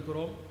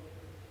தள்ளப்பட்டிருக்கிறோம்.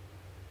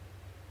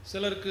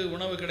 சிலருக்கு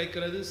உணவு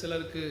கிடைக்கிறது,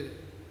 சிலருக்கு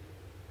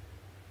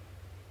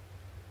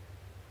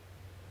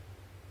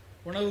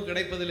உணவு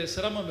கிடைப்பதிலே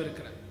சிரமம்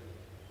இருக்கிறது.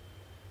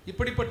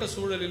 இப்படிப்பட்ட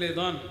சூழலிலே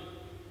தான்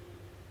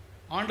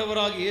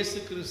ஆண்டவராக இயேசு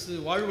கிறிஸ்து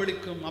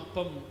வாழ்வளிக்கும்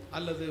அப்பம்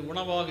அல்லது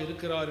உணவாக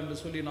இருக்கிறார் என்று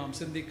சொல்லி நாம்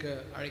சிந்திக்க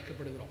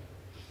அழைக்கப்படுகிறோம்.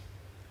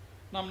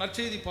 நாம்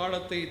நற்செய்தி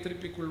பாடத்தை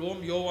திருப்பிக்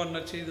கொள்வோம். யோவான்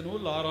நற்செய்தி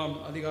நூல் 6ஆம்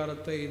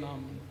அதிகாரத்தை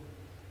நாம்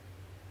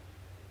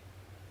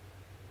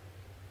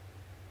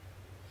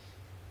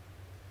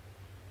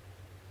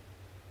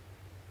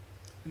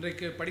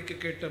இன்றைக்கு படிக்க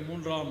கேட்ட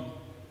 3ஆம்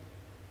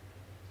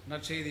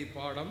நற்செய்தி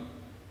பாடம்.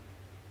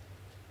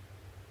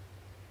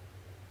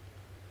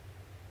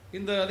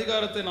 இந்த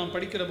அதிகாரத்தை நாம்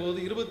படிக்கிற போது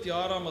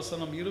 26ஆம்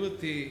வசனம்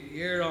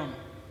 27ஆம்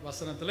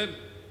வசனத்தில்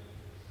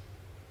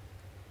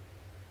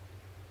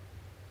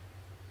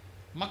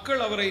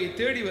மக்கள் அவரை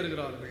தேடி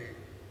வருகிறார்கள்.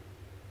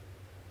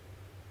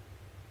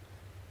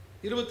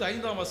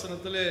 25ஆம்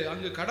வசனத்தில்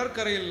அங்கு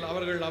கடற்கரையில்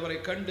அவர்கள் அவரை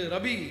கண்டு,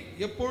 ரபி,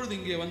 எப்பொழுது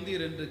இங்கே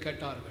வந்தீர் என்று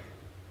கேட்டார்கள்.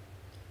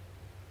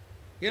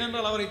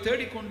 ஏனென்றால் அவரை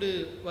தேடிக்கொண்டு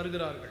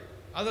வருகிறார்கள்.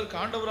 அதற்கு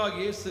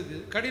ஆண்டவராகிய இயேசு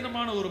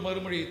கடினமான ஒரு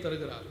மறுமொழியை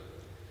தருகிறார்.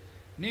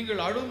 நீங்கள்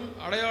அடும்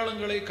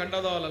அடையாளங்களை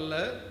கண்டதால் அல்ல,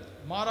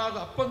 மாறாக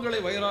அப்பங்களை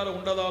வயிறார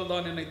உண்டதால்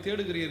தான் என்னை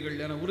தேடுகிறீர்கள்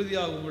என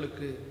உறுதியாக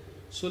உங்களுக்கு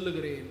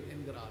சொல்லுகிறேன்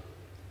என்கிறார்.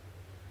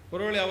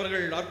 ஒருவேளை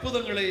அவர்கள்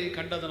அற்புதங்களை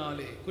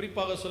கண்டதனாலே,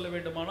 குறிப்பாக சொல்ல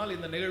வேண்டுமானால்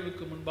இந்த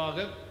நிகழ்வுக்கு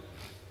முன்பாக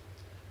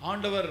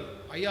ஆண்டவர்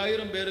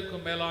 5000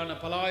 பேருக்கும் மேலான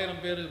பல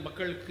ஆயிரம் பேர்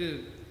மக்களுக்கு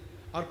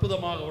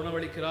அற்புதமாக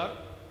உணவளிக்கிறார்.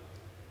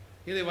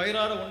 இதை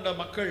வயிறார உண்ட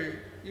மக்கள்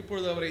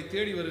இப்பொழுது அவரை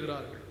தேடி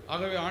வருகிறார்கள்.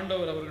 ஆகவே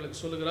ஆண்டவர் அவர்களுக்கு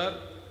சொல்லுகிறார்,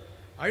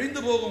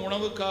 அழிந்து போகும்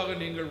உணவுக்காக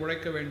நீங்கள்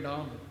உழைக்க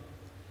வேண்டாம்,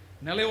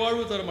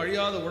 நிலைவாழ்வு தரும்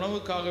அழியாத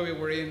உணவுக்காகவே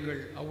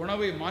உழையுங்கள்,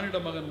 அவ்வுணவை மானிட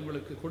மகன்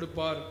உங்களுக்கு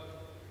கொடுப்பார்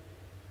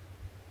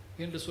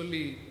என்று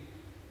சொல்லி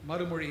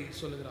மறுமொழி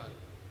சொல்லுகிறார்.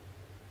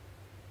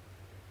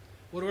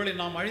 ஒருவேளை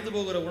நாம் அழிந்து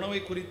போகிற உணவை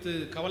குறித்து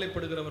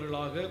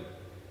கவலைப்படுகிறவர்களாக,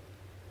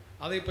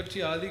 அதை பற்றி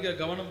அதிக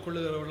கவனம்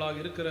கொள்ளுகிறவர்களாக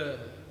இருக்கிற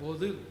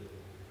போது,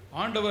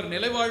 ஆண்டவர்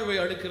நிலைவாழ்வை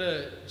அளிக்கிற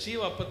ஜீவ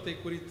அப்பத்தை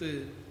குறித்து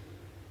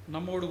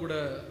நம்மோடு கூட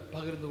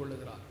பகிர்ந்து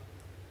கொள்ளுகிறார்.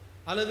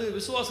 அல்லது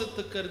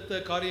விசுவாசத்துக்கு அடுத்த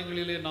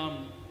காரியங்களிலே நாம்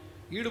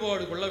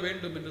ஈடுபாடு கொள்ள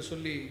வேண்டும் என்று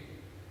சொல்லி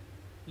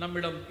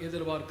நம்மிடம்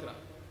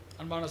எதிர்பார்க்கிறார்.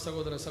 அன்பான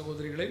சகோதர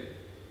சகோதரிகளே,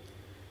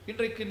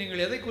 இன்றைக்கு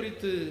நீங்கள் எதை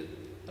குறித்து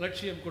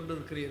லட்சியம்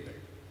கொண்டிருக்கிறீர்கள்?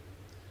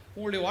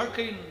 உங்களுடைய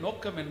வாழ்க்கையின்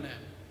நோக்கம் என்ன?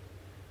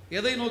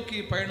 எதை நோக்கி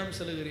பயணம்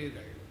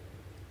செல்கிறீர்கள்?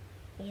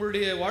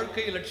 உங்களுடைய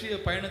வாழ்க்கை லட்சிய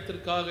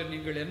பயணத்திற்காக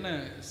நீங்கள் என்ன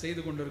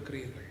செய்து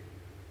கொண்டிருக்கிறீர்கள்?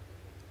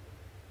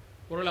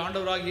 ஒருவேளை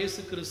ஆண்டவராக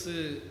இயேசு கிறிஸ்து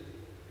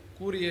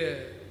கூறிய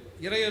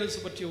இறையரசு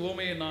பற்றிய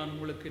உவமையை நான்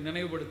உங்களுக்கு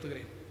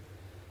நினைவுபடுத்துகிறேன்.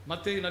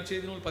 மத்தேயு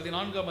நற்செய்தி நூல்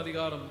 14ஆம்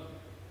அதிகாரம்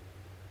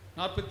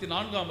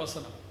 44ஆம்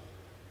வசனம்.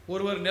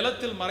 ஒருவர்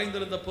நிலத்தில்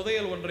மறைந்திருந்த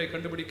புதையல் ஒன்றை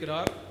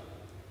கண்டுபிடிக்கிறார்.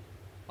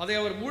 அதை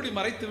அவர் மூடி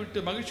மறைத்துவிட்டு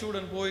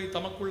மகிழ்ச்சியுடன் போய்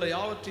தமக்குள்ள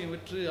யாவற்றையும்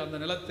விற்று அந்த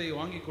நிலத்தை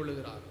வாங்கிக்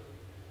கொள்ளுகிறார்.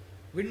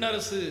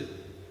 விண்ணரசு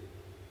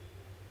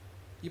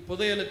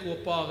இப்புதையலுக்கு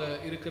ஒப்பாக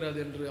இருக்கிறது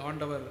என்று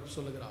ஆண்டவர்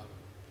சொல்லுகிறார்.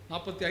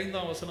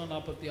 45ஆம் வசனம்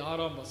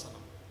 46ஆம்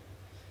வசனம்.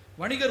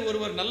 வணிகர்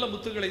ஒருவர் நல்ல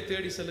முத்துகளை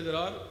தேடி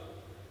செல்கிறார்.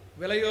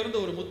 விலையுயர்ந்த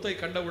ஒரு முத்தை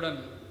கண்டவுடன்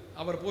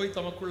அவர் போய்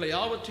தமக்குள்ள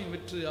யாவற்றையும்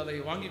விற்று அதை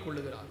வாங்கிக்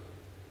கொள்ளுகிறார்.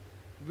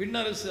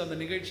 விண்ணரசு அந்த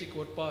நிகழ்ச்சிக்கு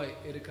ஒப்பாய்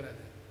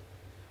இருக்கிறது.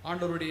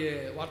 ஆண்டவருடைய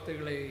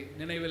வார்த்தைகளை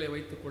நினைவிலே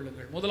வைத்துக்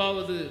கொள்ளுங்கள்.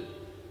 முதலாவது,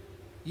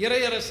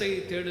 இறையரசை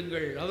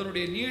தேடுங்கள்,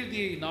 அதனுடைய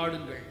நீதியை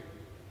நாடுங்கள்,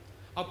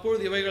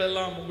 அப்பொழுது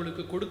இவைகளெல்லாம்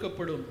உங்களுக்கு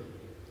கொடுக்கப்படும்.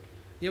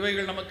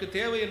 இவைகள் நமக்கு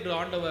தேவை என்று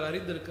ஆண்டவர்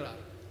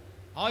அறிந்திருக்கிறார்.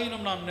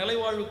 ஆயினும் நாம்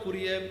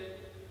நிலைவாழ்வுக்குரிய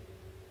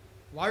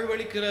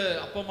வாழ்வளிக்கிற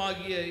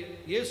அப்பமாகிய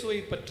இயேசுவை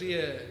பற்றிய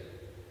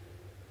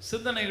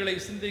சிந்தனைகளை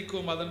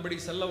சிந்திக்கும், அதன்படி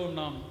செல்லவும்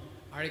நாம்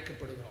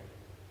அழைக்கப்படுகிறோம்.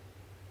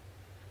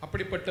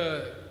 அப்படிப்பட்ட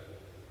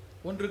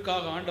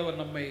ஒன்றுக்காக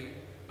ஆண்டவர் நம்மை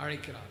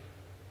அழைக்கிறார்.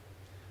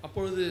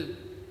 அப்பொழுது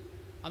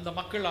அந்த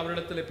மக்கள்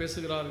அவரிடத்தில்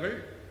பேசுகிறார்கள்,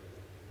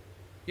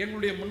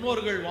 எங்களுடைய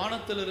முன்னோர்கள்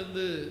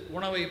வானத்திலிருந்து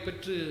உணவை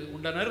பெற்று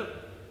உண்டனர்,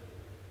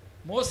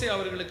 மோசே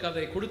அவர்களுக்கு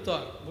அதை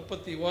கொடுத்தார்.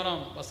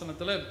 31ஆம்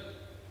வசனத்தில்,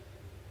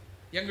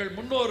 எங்கள்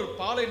முன்னோர்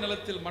பாலை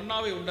நிலத்தில்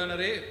மன்னாவை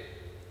உண்டனரே,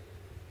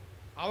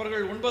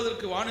 அவர்கள்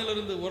உண்பதற்கு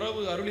வானிலிருந்து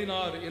உறவு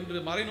அருளினார் என்று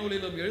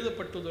மறைநூலிலும்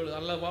எழுதப்பட்டுள்ளது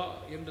அல்லவா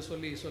என்று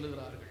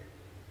சொல்லுகிறார்கள்.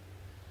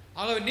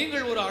 ஆகவே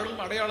நீங்கள் ஒரு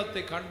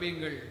அடையாளத்தை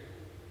காண்பீங்கள்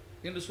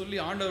என்று சொல்லி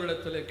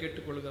ஆண்டவரிடத்தில்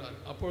கேட்டுக்கொள்கிறார்.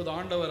 அப்பொழுது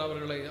ஆண்டவர்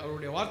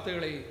அவருடைய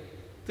வார்த்தைகளை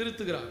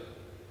திருத்துகிறார்.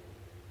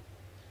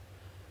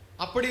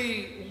 அப்படி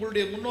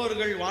உங்களுடைய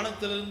முன்னோர்கள்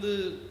வானத்திலிருந்து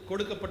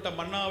கொடுக்கப்பட்ட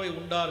மன்னாவை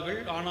உண்டார்கள்,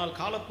 ஆனால்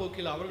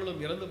காலப்போக்கில்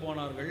அவர்களும் இறந்து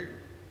போனார்கள்.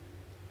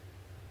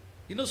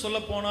 இன்னும் சொல்ல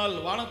போனால்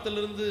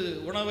வானத்திலிருந்து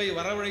உணவை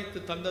வரவழைத்து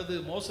தந்தது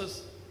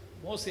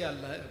மோசே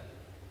அல்ல,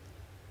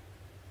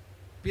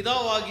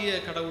 பிதாவாகிய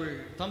கடவுள்,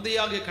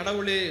 தந்தையாகிய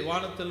கடவுளே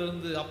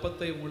வானத்திலிருந்து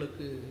அப்பத்தை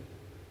உங்களுக்கு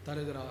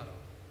தருகிறார்.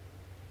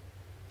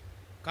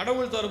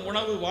 கடவுள் தரும்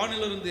உணவு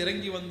வானிலிருந்து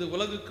இறங்கி வந்து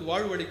உலகுக்கு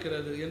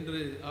வாழ்வளிக்கிறது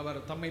என்று அவர்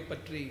தம்மை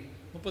பற்றி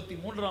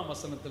 33ஆம்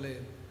வசனத்திலே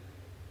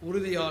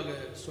உறுதியாக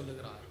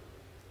சொல்லுகிறார்.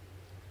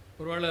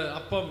 ஒருவேளை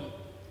அப்பம்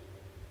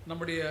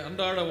நம்முடைய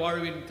அன்றாட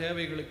வாழ்வின்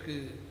தேவைகளுக்கு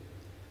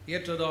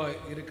ஏற்றதாய்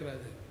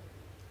இருக்கிறது.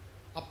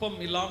 அப்பம்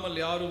இல்லாமல்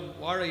யாரும்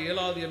வாழ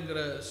இயலாது என்கிற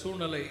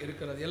சூழ்நிலை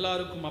இருக்கிறது.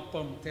 எல்லாருக்கும்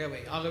அப்பம்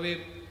தேவை. ஆகவே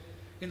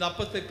இந்த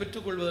அப்பத்தை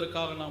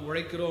பெற்றுக்கொள்வதற்காக நாம்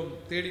உழைக்கிறோம்,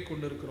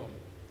 தேடிக்கொண்டிருக்கிறோம்.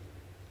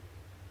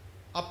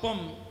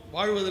 அப்பம்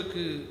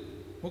வாழ்வதற்கு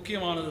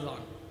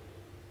முக்கியமானதுதான்.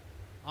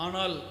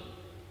 ஆனால்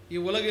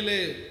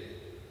இவ்வுலகிலே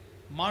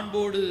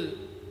மாண்போடு,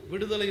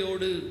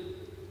 விடுதலையோடு,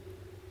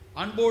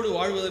 அன்போடு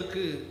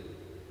வாழ்வதற்கு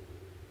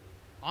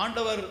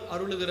ஆண்டவர்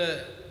அருளுகிற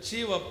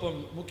ஜீவப்பம்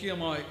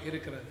முக்கியமாய்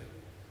இருக்கிறது.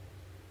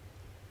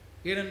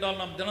 ஏனென்றால்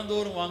நாம்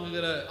தினந்தோறும்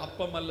வாங்குகிற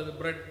அப்பம் அல்லது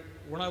பிரெட்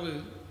உணவு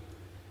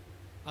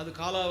அது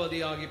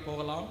காலாவதியாகி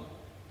போகலாம்,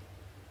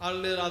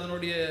 அல்லது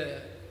அதனுடைய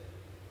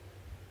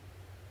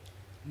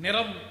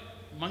நிறம்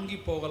மங்கி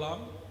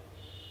போகலாம்,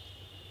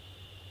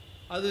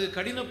 அது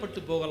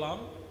கடினப்பட்டு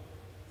போகலாம்,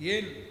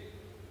 ஏன்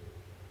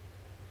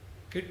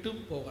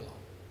கெட்டும்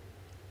போகலாம்.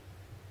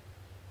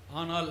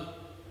 ஆனால்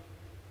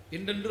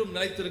என்றென்றும்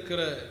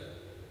நிலைத்திருக்கிற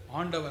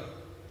ஆண்டவர்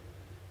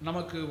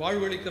நமக்கு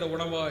வாழ்வளிக்கிற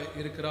உணவாய்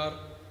இருக்கிறார்.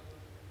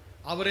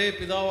 அவரே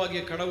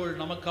பிதாவாகிய கடவுள்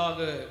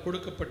நமக்காக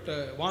கொடுக்கப்பட்ட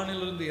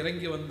வானிலிருந்து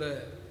இறங்கி வந்த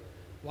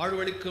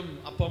வாழ்வளிக்கும்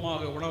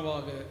அப்பமாக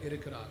உணவாக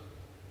இருக்கிறார்.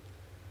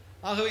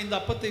 ஆகவே இந்த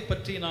அப்பத்தை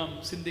பற்றி நாம்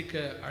சிந்திக்க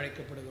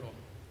அழைக்கப்படுகிறோம்.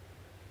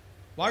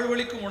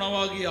 வாழ்வளிக்கும்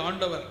உணவாகிய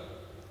ஆண்டவர்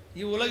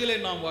இவ்வுலகிலே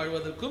நாம்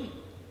வாழ்வதற்கும்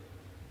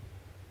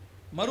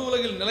மறு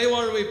உலகில்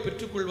நிலைவாழ்வை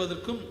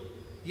பெற்றுக்கொள்வதற்கும்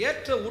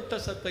ஏற்ற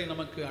ஊட்டச்சத்தை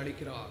நமக்கு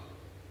அளிக்கிறார்.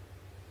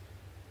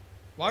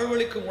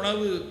 வாழ்வளிக்கும்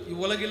உணவு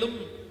இவ்வுலகிலும்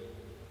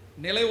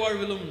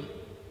நிலைவாழ்விலும்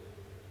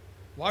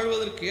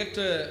வாழ்வதற்கு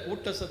ஏற்ற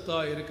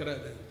ஊட்டச்சத்தாக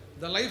இருக்கிறது.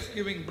 The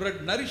life-giving bread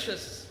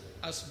nourishes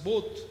us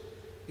both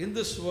in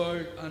this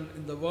world and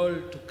in the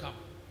world to come.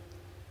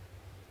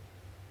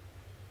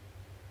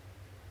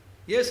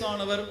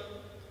 இயேசுவானவர்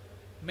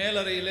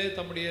மேலறையிலே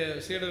தம்முடைய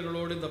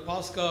சீடர்களோடு இந்த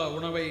பாஸ்கா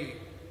உணவை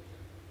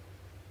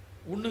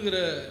உண்ணுகிற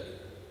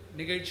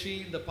நிகழ்ச்சி,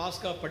 இந்த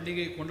பாஸ்கா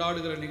பண்டிகை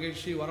கொண்டாடுகிற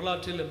நிகழ்ச்சி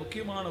வரலாற்றில்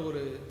முக்கியமான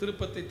ஒரு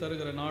திருப்பத்தை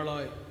தருகிற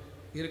நாளாய்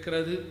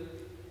இருக்கிறது.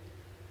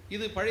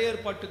 இது பழைய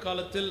ஏற்பாட்டு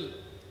காலத்தில்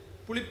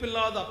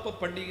புளிப்பில்லாத அப்ப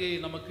பண்டிகையை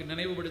நமக்கு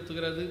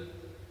நினைவுபடுத்துகிறது.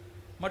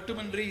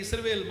 மட்டுமின்றி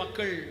இஸ்ரவேல்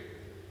மக்கள்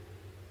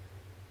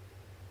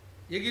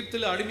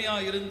எகிப்தில்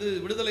அடிமையாக இருந்து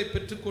விடுதலை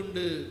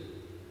பெற்றுக்கொண்டு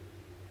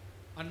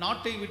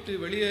அந்நாட்டை விட்டு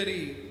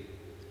வெளியேறி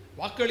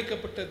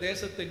வாக்களிக்கப்பட்ட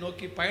தேசத்தை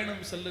நோக்கி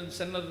பயணம்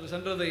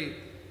சென்றதை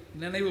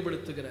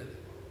நினைவுபடுத்துகிறது.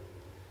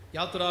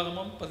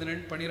 யாத்திராகமம்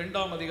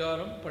 12ஆம்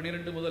அதிகாரம்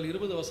 12 முதல்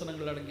 20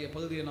 வசனங்கள் அடங்கிய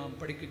பகுதியை நாம்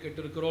படிக்க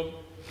கேட்டிருக்கிறோம்.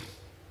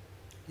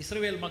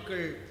 இஸ்ரவேல்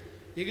மக்கள்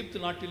எகிப்து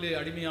நாட்டிலே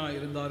அடிமையாக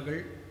இருந்தார்கள்.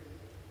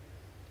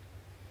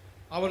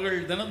 அவர்கள்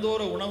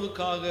தினந்தோற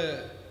உணவுக்காக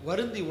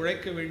வருந்தி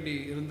உழைக்க வேண்டி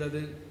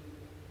இருந்தது.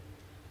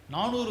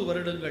 400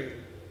 வருடங்கள்,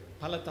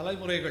 பல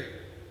தலைமுறைகள்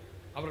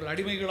அவர்கள்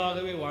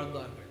அடிமைகளாகவே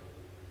வாழ்ந்தார்கள்.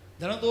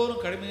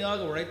 தினந்தோறும்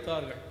கடுமையாக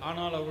உழைத்தார்கள்.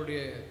 ஆனால்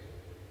அவருடைய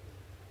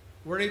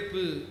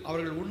உழைப்பு,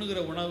 அவர்கள் உண்ணுகிற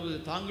உணவு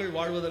தாங்கள்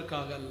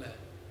வாழ்வதற்காக அல்ல,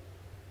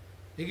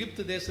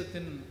 எகிப்து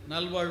தேசத்தின்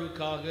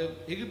நல்வாழ்வுக்காக,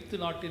 எகிப்து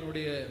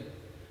நாட்டினுடைய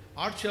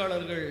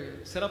ஆட்சியாளர்கள்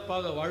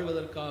சிறப்பாக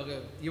வாழ்வதற்காக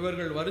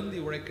இவர்கள் வருந்தி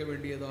உழைக்க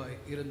வேண்டியதாய்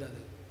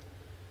இருந்தது.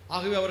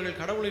 ஆகவே அவர்கள்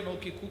கடவுளை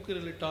நோக்கி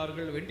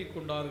கூக்குரலிட்டார்கள், வேண்டிக்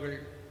கொண்டார்கள்.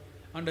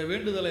 அந்த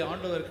வேண்டுதலை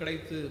ஆண்டவர்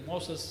கிடைத்து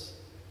மோசஸ்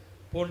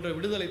போன்ற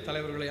விடுதலை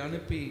தலைவர்களை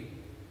அனுப்பி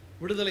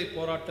விடுதலை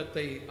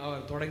போராட்டத்தை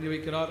அவர் தொடங்கி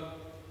வைக்கிறார்.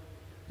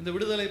 இந்த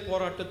விடுதலை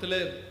போராட்டத்தில்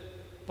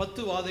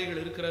 10 வாதைகள்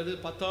இருக்கிறது.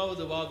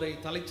 10வது வாதை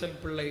தலைச்சன்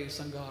பிள்ளை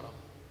சங்காரம்.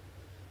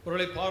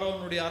 இவர்களை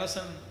பார்வோனுடைய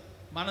அரசன்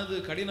மனது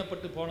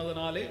கடினப்பட்டு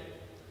போனதினாலே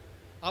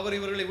அவர்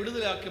இவர்களை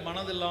விடுதலையாக்கி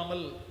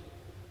மனதில்லாமல்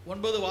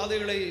 9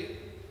 வாதைகளை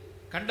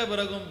கண்ட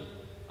பிறகும்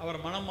அவர்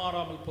மனம்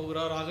மாறாமல்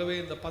போகிறார். ஆகவே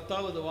இந்த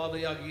 10வது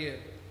வாதையாகிய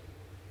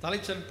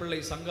தலைச்சன் பிள்ளை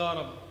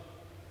சங்காரம்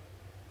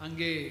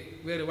அங்கே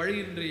வேறு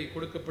வழியின்றி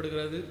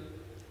கொடுக்கப்படுகிறது.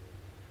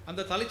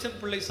 அந்த தலைச்சன்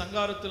பிள்ளை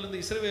சங்காரத்திலிருந்து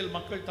இஸ்ரவேல்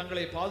மக்கள்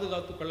தங்களை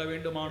பாதுகாத்து கொள்ள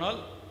வேண்டுமானால்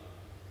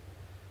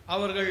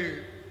அவர்கள்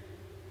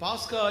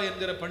பாஸ்கா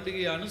என்கிற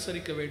பண்டிகையை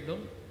அனுசரிக்க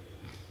வேண்டும்.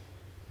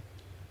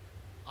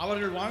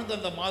 அவர்கள் வாழ்ந்த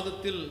அந்த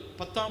மாதத்தில்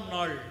 10ஆம்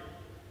நாள்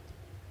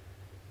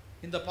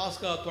இந்த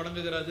பாஸ்கா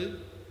தொடங்குகிறது.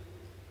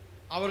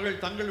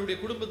 அவர்கள் தங்களுடைய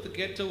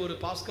குடும்பத்துக்கு ஏற்ற ஒரு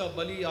பாஸ்கா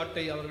பலி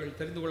ஆட்டை அவர்கள்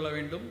தெரிந்து கொள்ள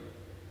வேண்டும்.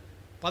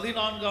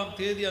 14ஆம்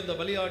தேதி அந்த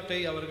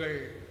பலியாட்டை அவர்கள்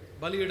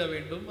பலியிட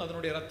வேண்டும்.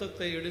 அதனுடைய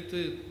இரத்தத்தை எடுத்து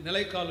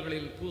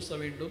நிலைக்கால்களில் பூச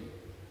வேண்டும்.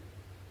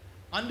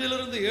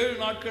 அன்றிலிருந்து 7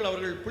 நாட்கள்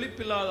அவர்கள்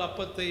புளிப்பில்லாத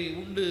அப்பத்தை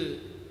உண்டு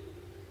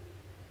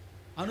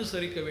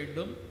அனுசரிக்க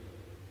வேண்டும்.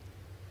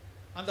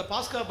 அந்த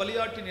பாஸ்கா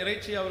பலியாட்டின்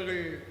இறைச்சி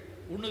அவர்கள்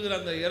உண்ணுகிற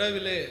அந்த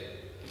இரவிலே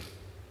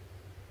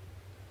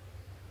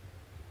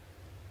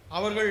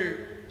அவர்கள்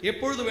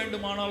எப்பொழுது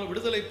வேண்டுமானால்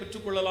விடுதலை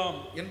பெற்றுக்கொள்ளலாம்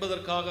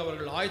என்பதற்காக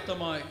அவர்கள்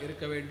ஆயத்தமாய்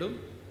இருக்க வேண்டும்.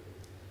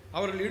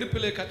 அவர்கள்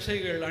இடுப்பிலே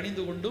கச்சைகள்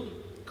அணிந்து கொண்டும்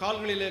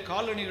கால்களிலே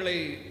காலணிகளை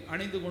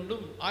அணிந்து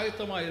கொண்டும்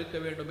ஆயத்தமாக இருக்க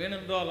வேண்டும்.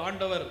 ஏனென்றால்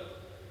ஆண்டவர்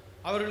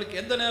அவர்களுக்கு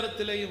எந்த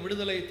நேரத்திலேயும்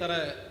விடுதலை தர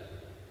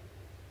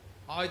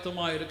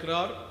ஆயத்தமாக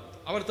இருக்கிறார்.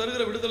 அவர்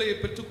தருகிற விடுதலையை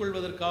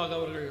பெற்றுக்கொள்வதற்காக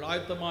அவர்கள்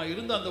ஆயத்தமாக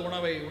இருந்து அந்த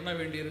உணவை உண்ண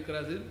வேண்டி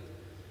இருக்கிறது.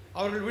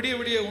 அவர்கள் விடிய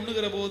விடிய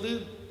உண்ணுகிற போது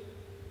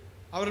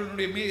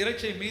அவர்களுடைய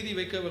இறைச்சியை மீதி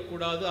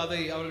வைக்கக்கூடாது. அதை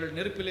அவர்கள்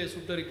நெருப்பிலே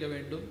சுட்டரிக்க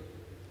வேண்டும்.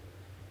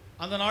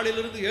 அந்த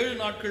நாளிலிருந்து 7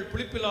 நாட்கள்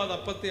புளிப்பில்லாத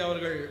அப்பத்தை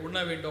அவர்கள் உண்ண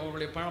வேண்டும்.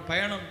 அவருடைய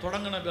பயணம்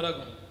தொடங்கின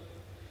பிறகும்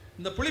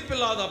இந்த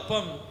புளிப்பில்லாத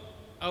அப்பம்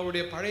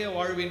அவருடைய பழைய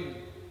வாழ்வின்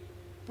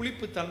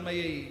புளிப்பு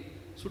தன்மையை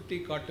சுட்டி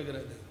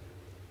காட்டுகிறது.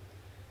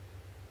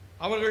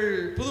 அவர்கள்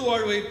புது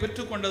வாழ்வை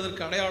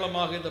பெற்றுக்கொண்டதற்கு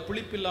அடையாளமாக இந்த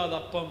புளிப்பில்லாத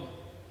அப்பம்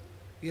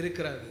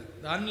இருக்கிறது.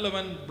 The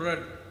unleavened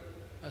bread,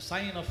 a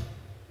sign of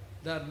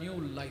their new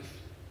life.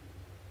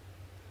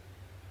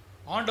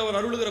 ஆண்டவர்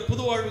அருளுகிற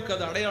புது வாழ்வுக்கு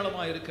அது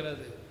அடையாளமாக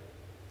இருக்கிறது.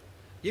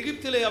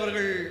 எகிப்திலே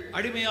அவர்கள்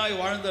அடிமையாய்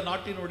வாழ்ந்த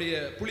நாட்டினுடைய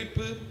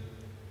புளிப்பு,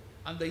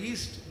 அந்த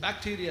ஈஸ்ட்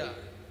பாக்டீரியா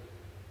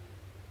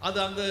அது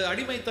அந்த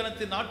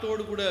அடிமைத்தனத்தின்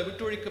நாட்டோடு கூட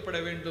விட்டொழிக்கப்பட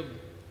வேண்டும்.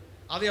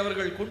 அதை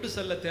அவர்கள் கொண்டு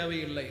செல்ல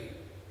தேவையில்லை.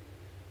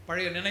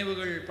 பழைய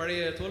நினைவுகள்,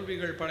 பழைய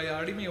தோல்விகள், பழைய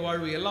அடிமை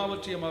வாழ்வு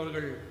எல்லாவற்றையும்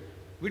அவர்கள்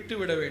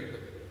விட்டுவிட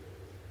வேண்டும்.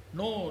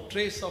 No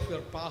trace of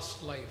your past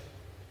life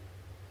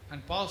and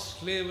past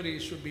slavery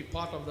should be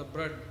part of the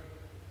bread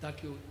that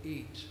you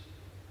eat.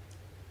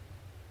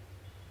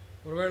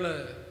 ஒருவேளை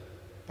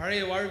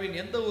பழைய வாழ்வின்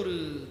எந்த ஒரு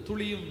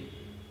துளியும்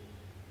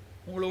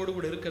உங்களோடு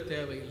கூட இருக்க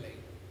தேவையில்லை.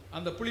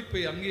 அந்த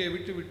புளிப்பை அங்கேயே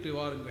விட்டு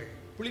வாருங்கள்.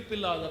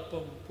 புளிப்பில்லாத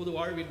அப்பம் புது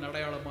வாழ்வின்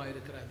அடையாளமாக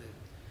இருக்கிறது.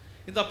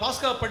 இந்த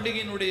பாஸ்கா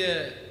பண்டிகையினுடைய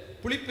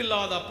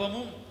புளிப்பில்லாத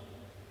அப்பமும்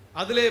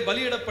அதிலே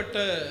பலியிடப்பட்ட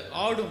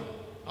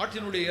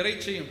ஆட்டினுடைய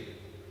இறைச்சியும்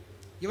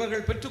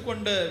இவர்கள்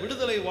பெற்றுக்கொண்ட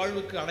விடுதலை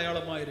வாழ்வுக்கு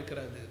அடையாளமாக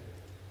இருக்கிறது.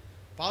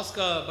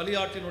 பாஸ்கா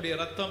பலியாட்டினுடைய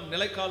இரத்தம்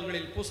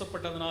நிலைக்கால்களில்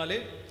பூசப்பட்டதனாலே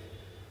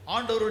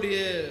ஆண்டவருடைய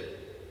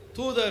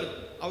தூதர்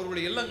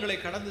அவருடைய இல்லங்களை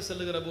கடந்து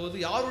செல்லுகிற போது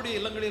யாருடைய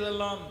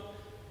இல்லங்களிலெல்லாம்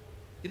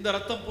இந்த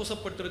இரத்தம்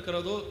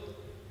பூசப்பட்டிருக்கிறதோ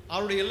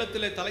அவருடைய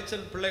இல்லத்திலே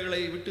தலைச்சன்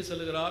பிள்ளைகளை விட்டு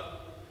செல்கிறார்.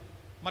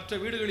 மற்ற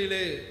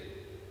வீடுகளிலே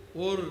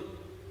ஓர்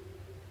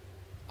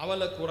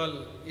அவல குரல்,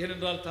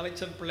 ஏனென்றால்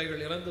தலைச்சன்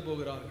பிள்ளைகள் இறந்து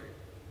போகிறார்கள்.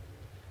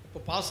 இப்போ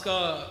பாஸ்கா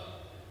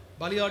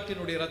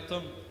பலியாட்டினுடைய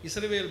இரத்தம்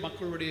இஸ்ரவேல்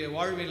மக்களுடைய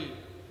வாழ்வில்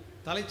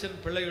தலைச்சன்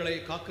பிள்ளைகளை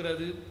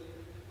காக்கிறது,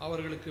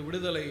 அவர்களுக்கு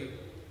விடுதலை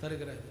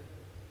தருகிறது.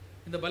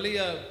 இந்த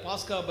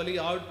பாஸ்கா பலி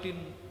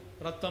ஆட்டின்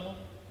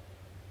இரத்தமும்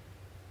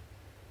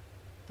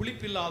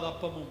புளிப்பில்லாத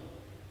அப்பமும்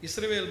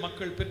இஸ்ரவேல்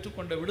மக்கள்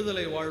பெற்றுக்கொண்ட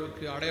விடுதலை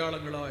வாழ்வுக்கு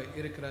அடையாளங்களாய்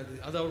இருக்கிறது.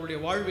 அது அவருடைய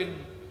வாழ்வின்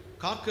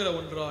காக்கிற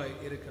ஒன்றாய்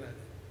இருக்கிறது.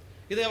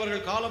 இதை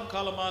அவர்கள் காலம்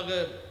காலமாக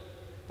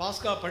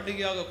பாஸ்கா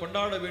பண்டிகையாக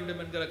கொண்டாட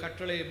வேண்டும் என்கிற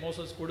கட்டளையை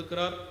மோசஸ்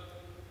கொடுக்கிறார்.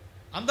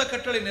 அந்த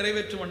கட்டளை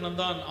நிறைவேற்றும்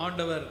வண்ணம்தான்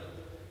ஆண்டவர்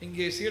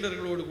இங்கே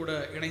சீடர்களோடு கூட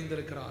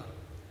இணைந்திருக்கிறார்.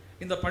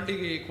 இந்த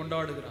பண்டிகையை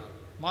கொண்டாடுகிறார்.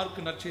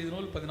 மார்க்கு நற்செய்தி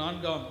நூல்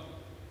 14ஆம்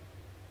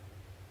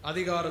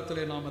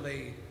அதிகாரத்திலே நாம் அதை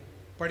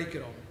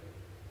படிக்கிறோம்.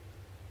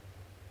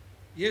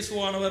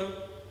 இயேசுவானவர்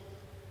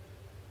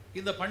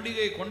இந்த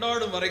பண்டிகையை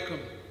கொண்டாடும்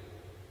வரைக்கும்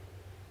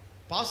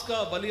பாஸ்கா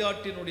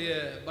பலியாட்டினுடைய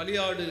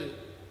பலியாடு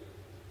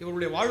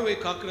இவருடைய வாழ்வை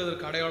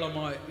காக்கிறதற்கு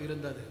அடையாளமாக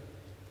இருந்தது.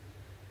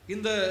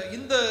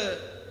 இந்த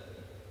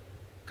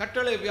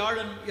கட்டளை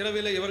வியாழன்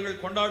இரவிலே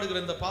இவர்கள்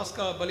கொண்டாடுகிற இந்த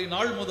பாஸ்கா பலி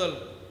நாள் முதல்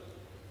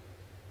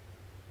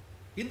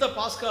இந்த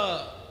பாஸ்கா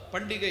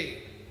பண்டிகை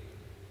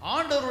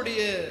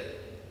ஆண்டவருடைய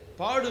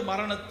பாடு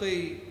மரணத்தை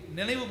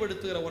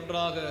நினைவுபடுத்துகிற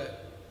ஒன்றாக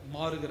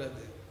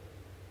மாறுகிறது.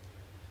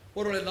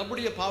 ஒருவேளை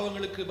நம்முடைய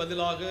பாவங்களுக்கு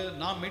பதிலாக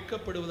நாம்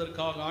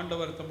மீட்கப்படுவதற்காக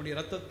ஆண்டவர் தம்முடைய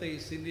இரத்தத்தை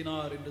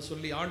சிந்தினார் என்று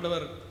சொல்லி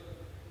ஆண்டவர்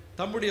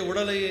தம்முடைய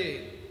உடலையே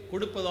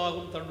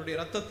கொடுப்பதாகவும் தன்னுடைய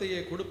இரத்தத்தையே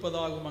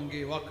கொடுப்பதாகவும்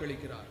அங்கே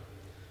வாக்களிக்கிறார்.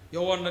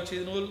 யோவான்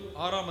நற்செய்தி நூல்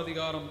 6ஆம்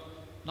அதிகாரம்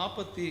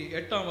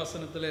 48ஆம்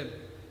வசனத்திலே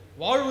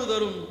வாழ்வு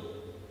தரும்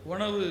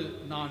உணவு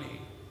நானே,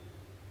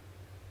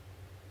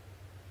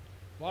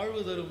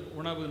 வாழ்வு தரும்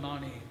உணவு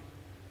நானே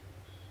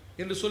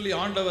என்று சொல்லி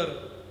ஆண்டவர்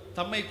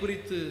தம்மை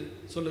குறித்து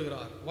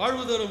சொல்லுகிறார்.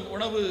 வாழ்வு தரும்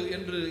உணவு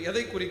என்று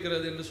எதை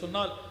குறிக்கிறது என்று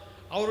சொன்னால்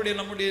அவருடைய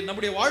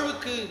நம்முடைய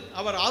வாழ்வுக்கு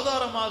அவர்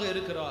ஆதாரமாக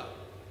இருக்கிறார்.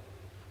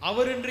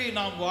 அவரின்றி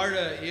நாம் வாழ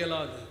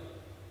இயலாது.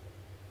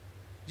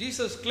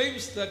 Jesus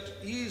claims that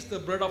he is the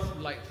bread of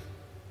life,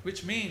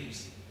 which means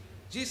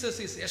Jesus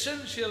is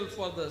essential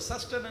for the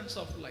sustenance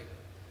of life.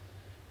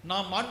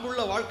 நாம்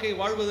மாண்புள்ள வாழ்க்கை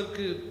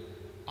வாழ்வதற்கு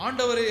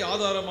ஆண்டவரே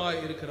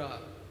ஆதாரமாக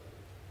இருக்கிறார்.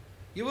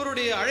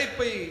 இவருடைய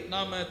அழைப்பை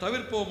நாம்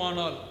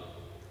தவிர்ப்போமானால்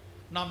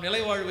நாம்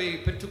நிலைவாழ்வை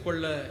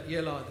பெற்றுக்கொள்ள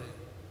இயலாது.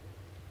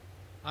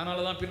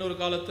 அதனால தான் பின்னொரு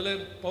காலத்தில்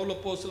பவுல்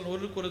அப்போஸ்தலன்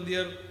 1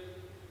 கொரிந்தியர்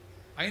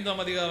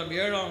 5ஆம் அதிகாரம்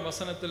 7ஆம்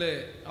வசனத்திலே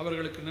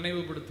அவர்களுக்கு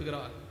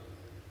நினைவுபடுத்துகிறார்.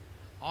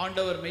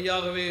 ஆண்டவர்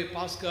மெய்யாகவே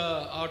பாஸ்கா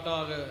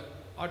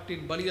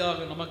ஆட்டின் பலியாக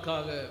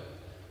நமக்காக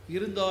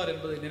இருந்தார்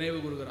என்பதை நினைவு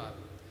கூறுகிறார்.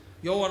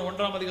 யோவான்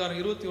 1ஆம் அதிகாரம்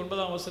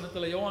 29ஆம்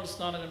வசனத்தில் யோவான்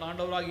ஸ்நானகன்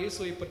ஆண்டவராக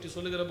இயேசுவை பற்றி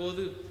சொல்லுகிற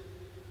போது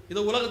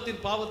இது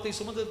உலகத்தின் பாவத்தை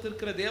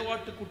சுமந்திருக்கிற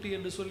தேவாட்டுக்குட்டி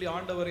என்று சொல்லி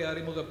ஆண்டவரை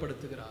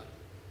அறிமுகப்படுத்துகிறார்.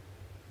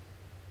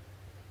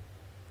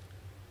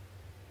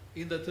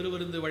 இந்த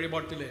திருவிருந்து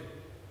வழிபாட்டிலே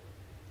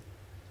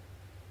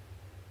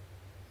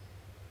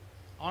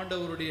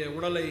ஆண்டவருடைய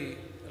உடலை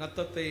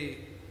இரத்தத்தை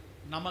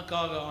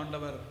நமக்காக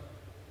ஆண்டவர்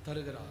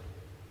தருகிறார்.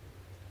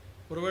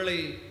 ஒருவேளை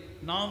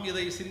நாம்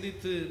இதை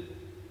சிந்தித்து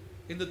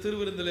இந்த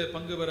திருவிருந்திலே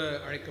பங்கு பெற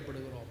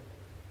அழைக்கப்படுகிறோம்.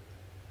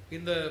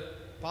 இந்த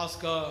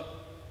பாஸ்கா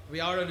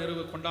வியாழன்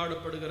இரவு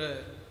கொண்டாடப்படுகிற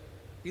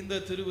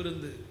இந்த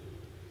திருவிருந்து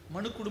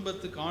மனு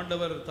குடும்பத்துக்கு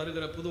ஆண்டவர்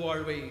தருகிற புது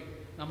வாழ்வை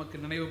நமக்கு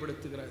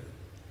நினைவுபடுத்துகிறது.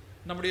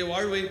 நம்முடைய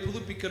வாழ்வை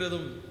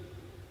புதுப்பிக்கிறதும்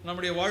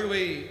நம்முடைய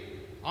வாழ்வை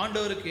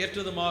ஆண்டவருக்கு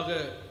ஏற்றதுமாக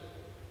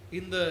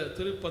இந்த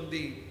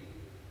திருப்பந்தி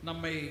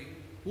நம்மை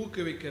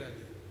ஊக்குவிக்கிறது.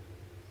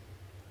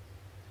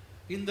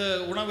 இந்த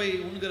உணவை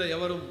உண்கிற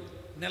எவரும்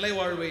நிலை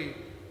வாழ்வை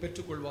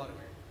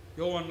பெற்றுக்கொள்வார்கள்.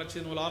 யோவான்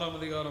நற்செய்தி நூல் 6ஆம்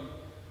அதிகாரம்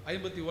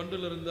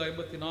 51லிருந்து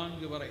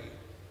 54 வரை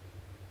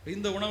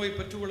இந்த உணவை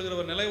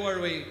பெற்றுக்கொள்கிறவர் நிலை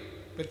வாழ்வை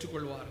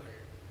பெற்றுக்கொள்வார்கள்.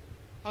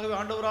 ஆகவே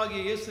ஆண்டவராகிய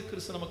இயேசு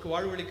கிறிஸ்து நமக்கு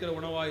வாழ்வளிக்கிற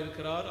உணவாக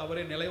இருக்கிறார்.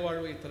 அவரே நிலை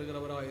வாழ்வை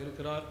தருகிறவராக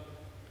இருக்கிறார்.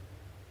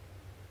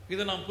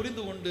 இதை நாம்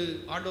புரிந்து கொண்டு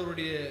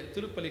ஆண்டவருடைய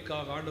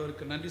திருப்பலிக்காக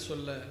ஆண்டவருக்கு நன்றி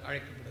சொல்ல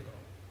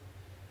அழைக்கப்படுகிறோம்.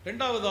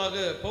 இரண்டாவதாக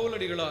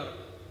பவுலடிகளார்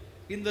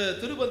இந்த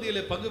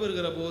திருப்பந்தியிலே பங்கு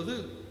பெறுகிற போது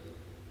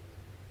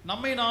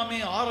நம்மை நாமே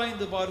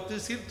ஆராய்ந்து பார்த்து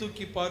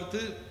சீர்தூக்கி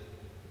பார்த்து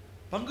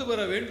பங்கு பெற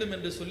வேண்டும்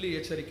என்று சொல்லி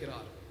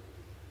எச்சரிக்கிறார்.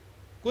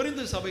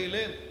 கொரிந்து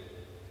சபையிலே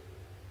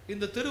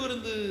இந்த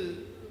திருவிருந்து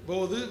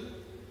போது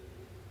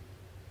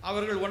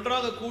அவர்கள்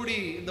ஒன்றாக கூடி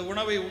இந்த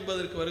உணவை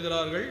உண்பதற்கு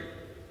வருகிறார்கள்.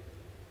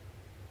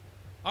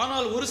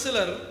 ஆனால் ஒரு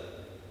சிலர்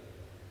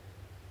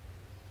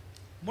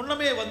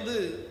முன்னமே வந்து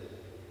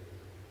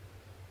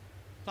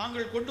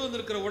தாங்கள் கொண்டு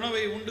வந்திருக்கிற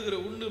உணவை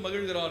உண்டு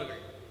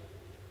மகிழ்கிறார்கள்.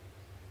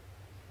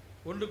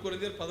 1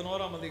 கொரிந்தியர்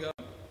 11ஆம்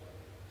அதிகாரம்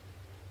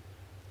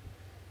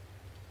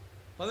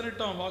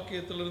 18ஆம்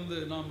வாக்கியத்திலிருந்து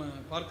நாம்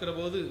பார்க்கிற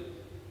போது,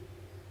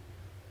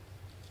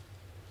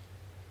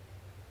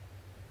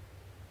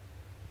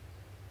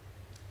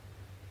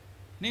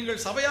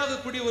 நீங்கள் சபையாக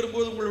கூடி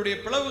வரும்போது உங்களுடைய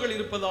பிளவுகள்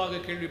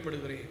இருப்பதாக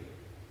கேள்விப்படுகிறேன்.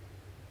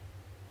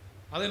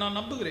 அதை நான்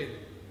நம்புகிறேன்.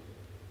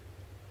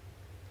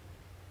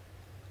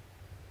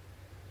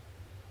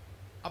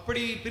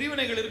 அப்படி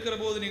பிரிவினைகள் இருக்கிற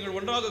போது நீங்கள்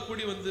ஒன்றாக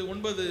கூடி வந்து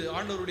உண்பது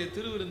ஆண்டவருடைய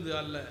திருவிருந்து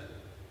அல்ல.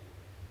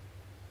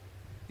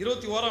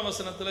 21ஆம்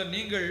வசனத்தில்,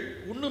 நீங்கள்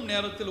உண்ணும்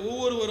நேரத்தில்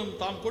ஒவ்வொருவரும்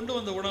தாம் கொண்டு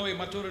வந்த உணவை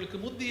மற்றவர்களுக்கு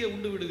முந்தியே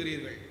உண்டு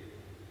விடுகிறீர்கள்.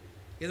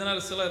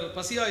 இதனால் சிலர்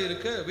பசியாக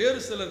இருக்க வேறு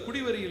சிலர்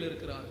குடிவெறியில்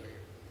இருக்கிறார்கள்.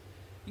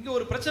 இங்கே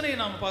ஒரு பிரச்சனையை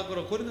நாம்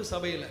பார்க்கிறோம். கொரிந்து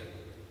சபையில்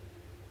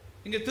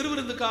இங்கே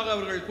திருவிருந்துக்காக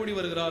அவர்கள் கூடி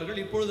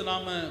வருகிறார்கள். இப்பொழுது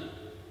நாம்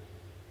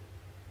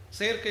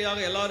செயற்கையாக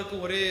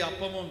எல்லாருக்கும் ஒரே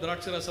அப்பமும்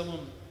திராட்சை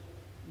ரசமும்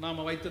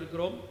நாம்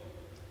வைத்திருக்கிறோம்.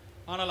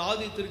 ஆனால்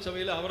ஆதி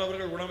திருச்சபையில்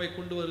அவரவர்கள் உணவை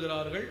கொண்டு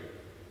வருகிறார்கள்,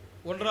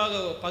 ஒன்றாக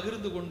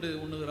பகிர்ந்து கொண்டு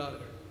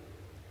உண்ணுகிறார்கள்.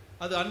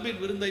 அது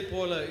அன்பின் விருந்தை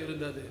போல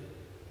இருந்தது.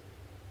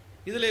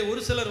 இதிலே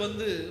ஒரு சிலர்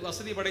வந்து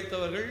வசதி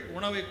படைத்தவர்கள்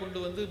உணவை கொண்டு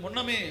வந்து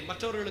முன்னமே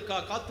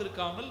மற்றவர்களுக்காக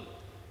காத்திருக்காமல்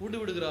உண்டு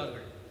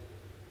விடுகிறார்கள்.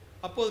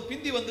 அப்போது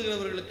பிந்தி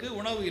வந்துகிறவர்களுக்கு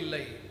உணவு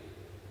இல்லை.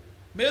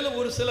 மேலும்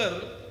ஒரு சிலர்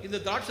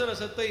இந்த திராட்சை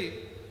ரசத்தை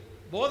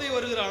போதை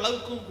வருகிற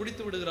அளவுக்கும்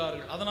குடித்து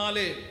விடுகிறார்கள்.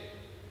 அதனாலே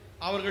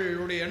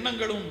அவர்களுடைய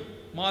எண்ணங்களும்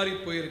மாறி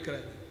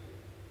போயிருக்கிறது.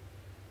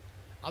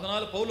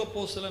 அதனால் பவுல்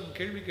அப்போஸ்தலன்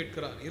கேள்வி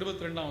கேட்கிறார்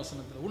 22ஆம்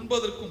வசனத்தில்,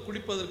 உண்பதற்கும்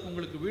குடிப்பதற்கும்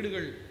உங்களுக்கு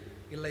வீடுகள்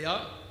இல்லையா?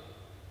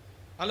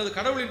 அல்லது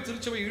கடவுளின்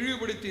திருச்சபை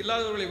இழிவுபடுத்தி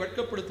இல்லாதவர்களை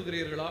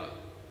வெட்கப்படுத்துகிறீர்களா?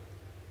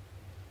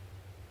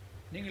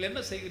 நீங்கள் என்ன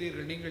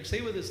செய்கிறீர்கள்? நீங்கள்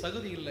செய்வது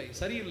தகுதி இல்லை,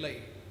 சரியில்லை.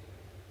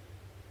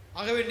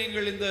 ஆகவே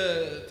நீங்கள் இந்த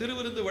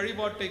திருவிருந்து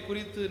வழிபாட்டை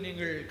குறித்து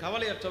நீங்கள்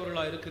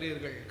கவலையற்றவர்களாக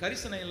இருக்கிறீர்கள்,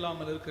 கரிசனை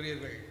இல்லாமல்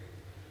இருக்கிறீர்கள்,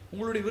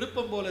 உங்களுடைய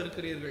விருப்பம் போல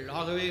இருக்கிறீர்கள்.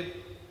 ஆகவே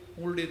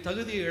உங்களுடைய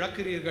தகுதியை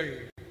இழக்கிறீர்கள்.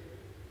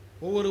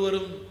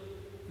 ஒவ்வொருவரும்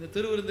இந்த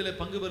திருவிருந்திலே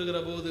பங்கு பெறுகிற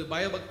போது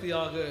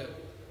பயபக்தியாக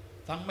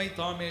தம்மை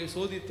தாமே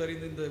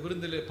சோதித்தறிந்து இந்த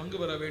விருந்திலே பங்கு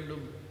பெற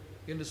வேண்டும்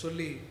என்று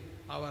சொல்லி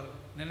அவர்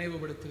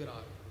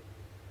நினைவுபடுத்துகிறார்.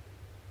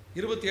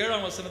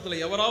 27ஆம்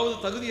வசனத்தில், எவராவது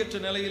தகுதியற்ற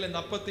நிலையில் இந்த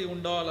அப்பத்தை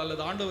உண்டால்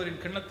அல்லது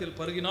ஆண்டவரின் கிண்ணத்தில்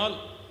பருகினால்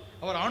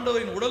அவர்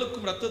ஆண்டவரின்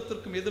உடலுக்கும்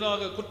இரத்தத்திற்கும்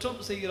எதிராக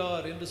குற்றம்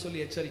செய்கிறார் என்று சொல்லி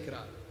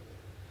எச்சரிக்கிறார்.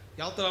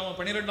 யாத்திராகமம்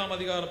 12ஆம்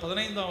அதிகாரம்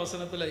 15ஆம்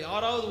வசனத்தில்,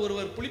 யாராவது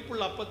ஒருவர்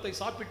புளிப்புள்ள அப்பத்தை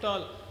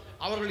சாப்பிட்டால்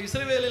அவர்கள்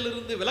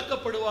இஸ்ரவேலிலிருந்து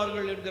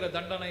விலக்கப்படுவார்கள் என்கிற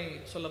தண்டனை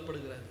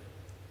சொல்லப்படுகிறது.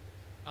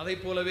 அதை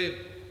போலவே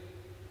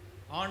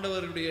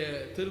ஆண்டவருடைய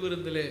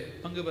திருவிருந்திலே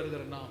பங்கு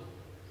பெறுகிற நாம்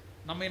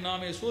நம்மை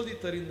நாமே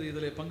சோதித்தறிந்து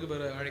இதிலே பங்கு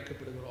பெற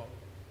அழைக்கப்படுகிறோம்.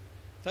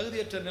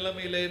 தகுதியற்ற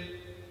நிலைமையிலே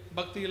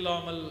பக்தி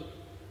இல்லாமல்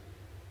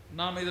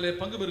நாம் இதிலே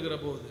பங்கு பெறுகிற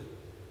போது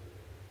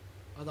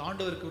அது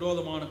ஆண்டவருக்கு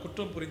விரோதமான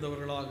குற்றம்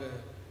புரிந்தவர்களாக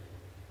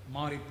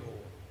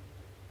மாறிப்போவோம்.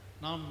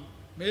 நாம்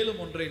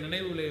மேலும் ஒன்றை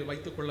நினைவிலே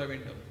வைத்துக் கொள்ள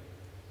வேண்டும்.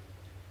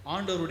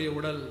 ஆண்டவருடைய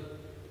உடல்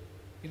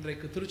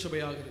இன்றைக்கு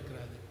திருச்சபையாக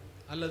இருக்கிறது,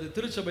 அல்லது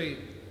திருச்சபை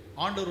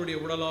ஆண்டவருடைய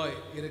உடலாய்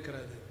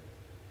இருக்கிறது.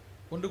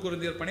 1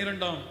 கொரிந்தியர்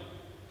 12ஆம்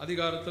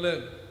அதிகாரத்தில்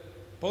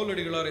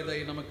பவுலடிகளார் இதை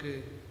நமக்கு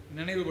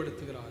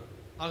நினைவுபடுத்துகிறார்.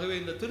 ஆகவே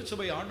இந்த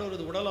திருச்சபை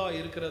ஆண்டவரது உடலாய்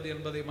இருக்கிறது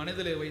என்பதை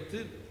மனதிலே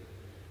வைத்து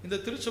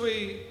இந்த திருச்சபை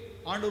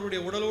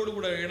ஆண்டவருடைய உடலோடு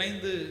கூட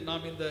இணைந்து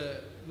நாம் இந்த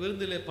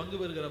விருந்திலே பங்கு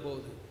பெறுகிற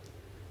போது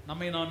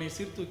நம்மை நாமே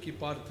சீர்தூக்கி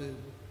பார்த்து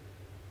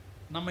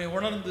நம்மை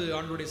உணர்ந்து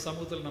ஆண்டவருடைய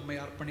சமூகத்தில் நம்மை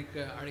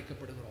அர்ப்பணிக்க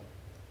அழைக்கப்படுகிறோம்.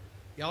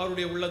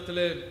 யாருடைய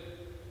உள்ளத்திலே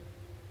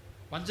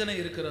வஞ்சனை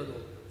இருக்கிறதோ,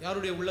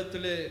 யாருடைய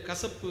உள்ளத்திலே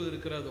கசப்பு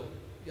இருக்கிறதோ,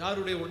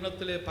 யாருடைய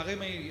உள்ளத்திலே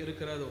பகைமை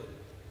இருக்கிறதோ,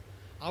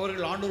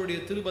 அவர்கள்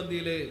ஆண்டவருடைய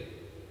திருப்பந்தியிலே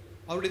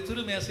அவருடைய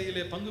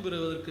திருமேசையிலே பங்கு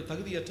பெறுவதற்கு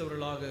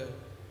தகுதியற்றவர்களாக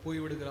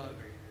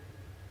போய்விடுகிறார்கள்.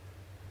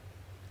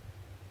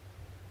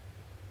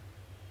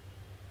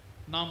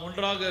 நாம்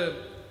ஒன்றாக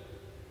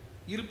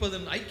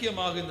இருப்பதன்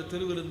ஐக்கியமாக இந்த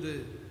திருவிருந்து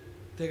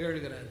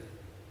திகழ்கிறது.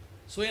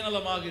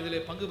 சுயநலமாக இதிலே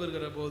பங்கு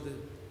பெறுகிற போது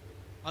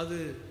அது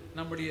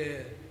நம்முடைய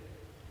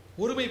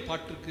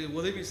ஒருமைப்பாட்டிற்கு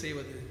உதவி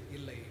செய்வது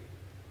இல்லை.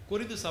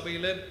 கொரிந்து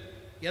சபையில்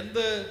எந்த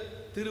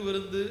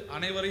திருவிருந்து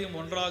அனைவரையும்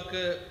ஒன்றாக்க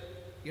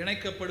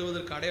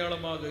இணைக்கப்படுவதற்கு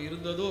அடையாளமாக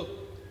இருந்ததோ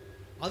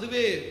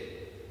அதுவே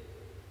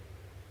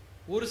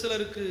ஒரு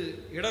சிலருக்கு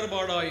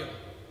இடர்பாடாயும்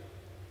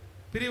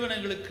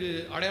பிரிவினைகளுக்கு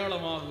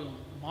அடையாளமாகவும்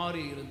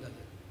மாறி இருந்தது.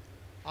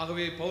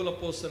 ஆகவே பவுல்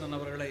அப்போஸ்தலன்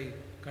அவர்களை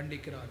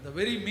கண்டிக்கிறார். The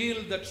very meal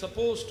that's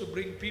supposed to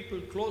bring people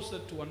closer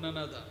to one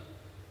another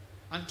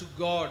and to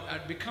God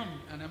had become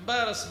an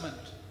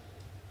embarrassment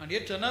and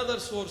yet another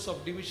source of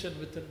division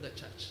within the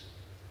church.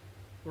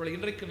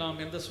 இன்றைக்கு நாம்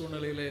எந்த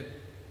சூழ்நிலையிலே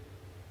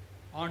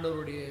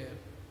ஆண்டவருடைய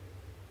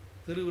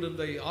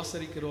திருவிருந்தை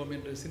ஆசரிக்கிறோம்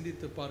என்று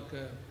சிந்தித்து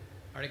பார்க்க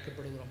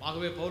அழைக்கப்படுகிறோம்.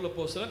 ஆகவே பவுல்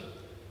அப்போஸ்தலன்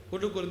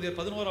 1 கொரிந்தியர்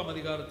 11ஆம்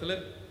அதிகாரத்தில்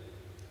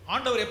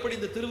ஆண்டவர் எப்படி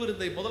இந்த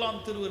திருவிருந்தை,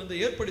 முதலாம் திருவிருந்தை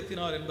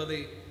ஏற்படுத்தினார் என்பதை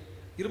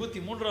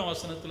 23ஆம்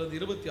வசனத்திலிருந்து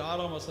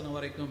 26ஆம் வசனம்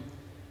வரைக்கும்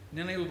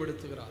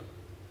நினைவுபடுத்துகிறார்.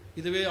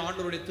 இதுவே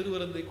ஆண்டவருடைய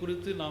திருவிருந்தை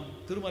குறித்து நாம்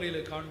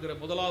திருமறையில் காண்கிற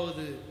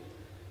முதலாவது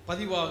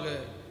பதிவாக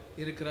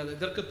இருக்கிறது.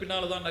 இதற்கு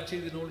பின்னால் தான்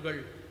நற்செய்தி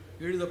நூல்கள்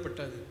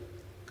எழுதப்பட்டது.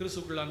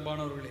 கிறிஸ்துவுக்குள்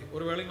அன்பானவர்களே,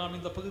 ஒருவேளை நாம்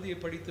இந்த பகுதியை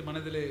படித்து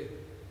மனதிலே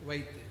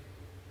வைத்து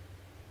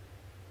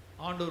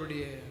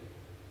ஆண்டவருடைய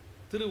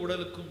திரு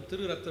உடலுக்கும்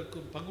திரு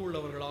இரத்தத்திற்கும் பங்கு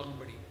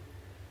உள்ளவர்களாகும்படி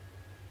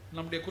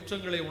நம்முடைய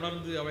குற்றங்களை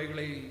உணர்ந்து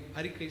அவைகளை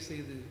அறிக்கை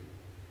செய்து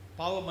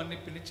பாவ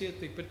மன்னிப்பு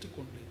நிச்சயத்தை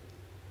பெற்றுக்கொண்டு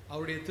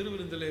அவருடைய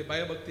திருவிருந்திலே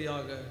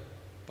பயபக்தியாக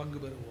பங்கு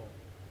பெறுவோம்.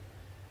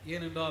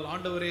 ஏனென்றால்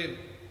ஆண்டவரே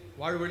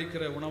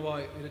வாழ்வளிக்கிற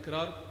உணவாய்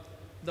இருக்கிறார்.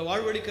 இந்த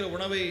வாழ்வளிக்கிற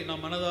உணவை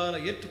நாம் மனதார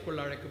ஏற்றுக்கொள்ள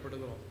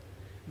அழைக்கப்படுகிறோம்.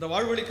 இந்த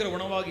வாழ்வளிக்கிற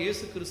உணவாக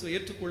இயேசு கிறிஸ்துவை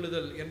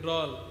ஏற்றுக்கொள்ளுதல்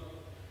என்றால்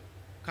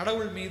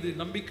கடவுள் மீது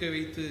நம்பிக்கை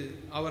வைத்து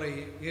அவரை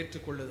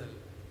ஏற்றுக்கொள்ளுதல்.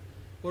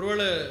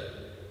 ஒருவேளை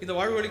இந்த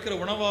வாழ்வளிக்கிற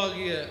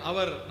உணவாகிய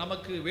அவர்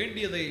நமக்கு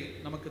வேண்டியதை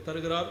நமக்கு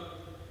தருகிறார்.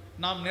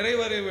 நாம்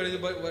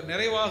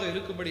நிறைவாக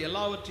இருக்கும்படி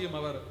எல்லாவற்றையும்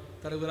அவர்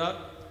தருகிறார்.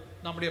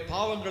 நம்முடைய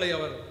பாவங்களை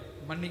அவர்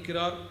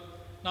மன்னிக்கிறார்.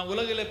 நாம்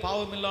உலகிலே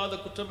பாவமில்லாத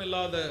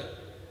குற்றமில்லாத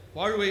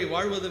வாழ்வை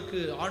வாழ்வதற்கு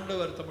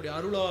ஆண்டவர் தம்முடைய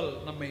அருளால்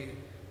நம்மை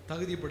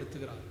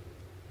தகுதிப்படுத்துகிறார்.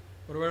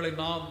 ஒருவேளை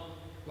நாம்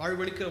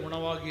வாழ்வளிக்கிற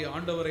உணவாகிய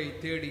ஆண்டவரை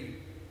தேடி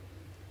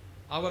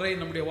அவரை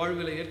நம்முடைய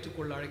வாழ்வில்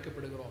ஏற்றுக்கொள்ள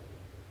அழைக்கப்படுகிறோம்.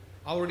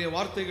 அவருடைய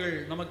வார்த்தைகள்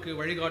நமக்கு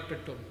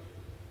வழிகாட்டட்டும்.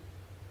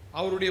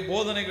 அவருடைய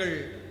போதனைகள்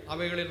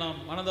அவைகளை நாம்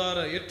மனதார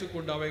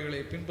ஏற்றுக்கொண்டு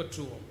அவைகளை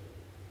பின்பற்றுவோம்.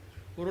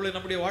 ஒருவேளை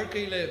நம்முடைய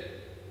வாழ்க்கையில்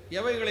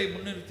எவைகளை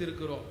முன்னிறுத்தி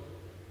இருக்கிறோம்,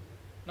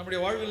 நம்முடைய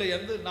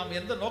வாழ்வில் நாம்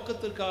எந்த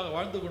நோக்கத்திற்காக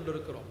வாழ்ந்து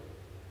கொண்டிருக்கிறோம்,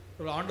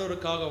 ஒரு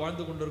ஆண்டவருக்காக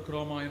வாழ்ந்து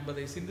கொண்டிருக்கிறோமா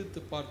என்பதை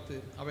சிந்தித்து பார்த்து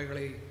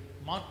அவைகளை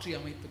மாற்றி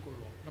அமைத்துக்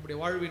கொள்வோம். நம்முடைய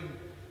வாழ்வின்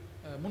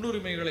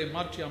முன்னுரிமைகளை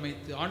மாற்றி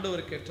அமைத்து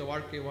ஆண்டவருக்கேற்ற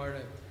வாழ்க்கை வாழ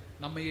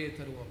நம்மையே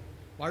தருவோம்.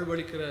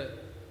 வாழ்வளிக்கிற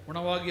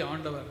உணவாகிய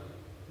ஆண்டவர்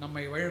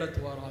நம்மை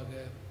வழிநடத்துவாராக.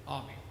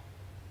 ஆமென்.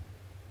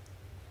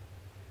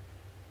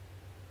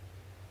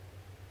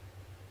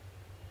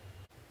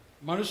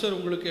 மனுஷர்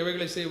உங்களுக்கு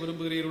எவைகளை செய்ய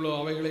விரும்புகிறீர்களோ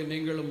அவைகளை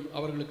நீங்களும்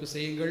அவர்களுக்கு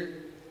செய்யுங்கள்.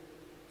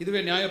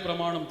 இதுவே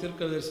நியாயப்பிரமாணம்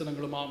தீர்க்க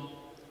தரிசனங்களுமாம்.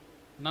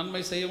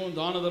 நன்மை செய்யவும்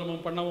தான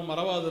தர்மம் பண்ணவும்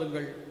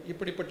மறவாதிருங்கள்.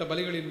 இப்படிப்பட்ட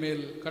பலிகளின்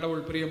மேல்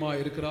கடவுள்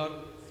பிரியமாக இருக்கிறார்.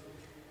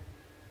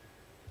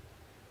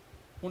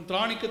 உன்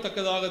திராணிக்கு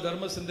தக்கதாக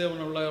தர்ம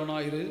சிந்தனை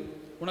உள்ளவனாயிரு.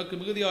 உனக்கு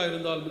மிகுதியாக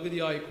இருந்தால்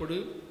மிகுதியாய் கொடு.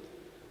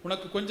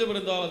 உனக்கு கொஞ்சம்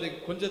இருந்தால் அதை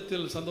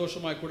கொஞ்சத்தில்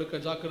சந்தோஷமாய்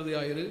கொடுக்க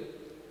ஜாக்கிரதையாயிரு.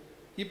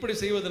 இப்படி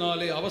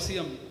செய்வதனாலே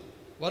அவசியம்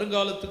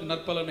வருங்காலத்துக்கு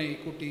நற்பலனை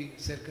கூட்டி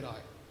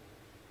சேர்க்கிறாய்.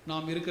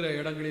 நாம் இருக்கிற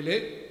இடங்களிலே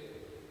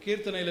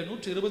கீர்த்தனையில்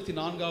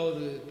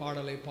 124வது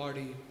பாடலை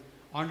பாடி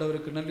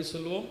ஆண்டவருக்கு நன்றி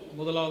சொல்வோம்.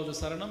 1வது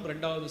சரணம்,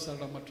 2வது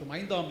சரணம் மற்றும்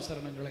 5ஆம்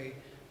சரணங்களை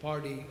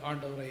பாடி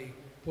ஆண்டவரை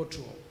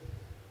போற்றுவோம்.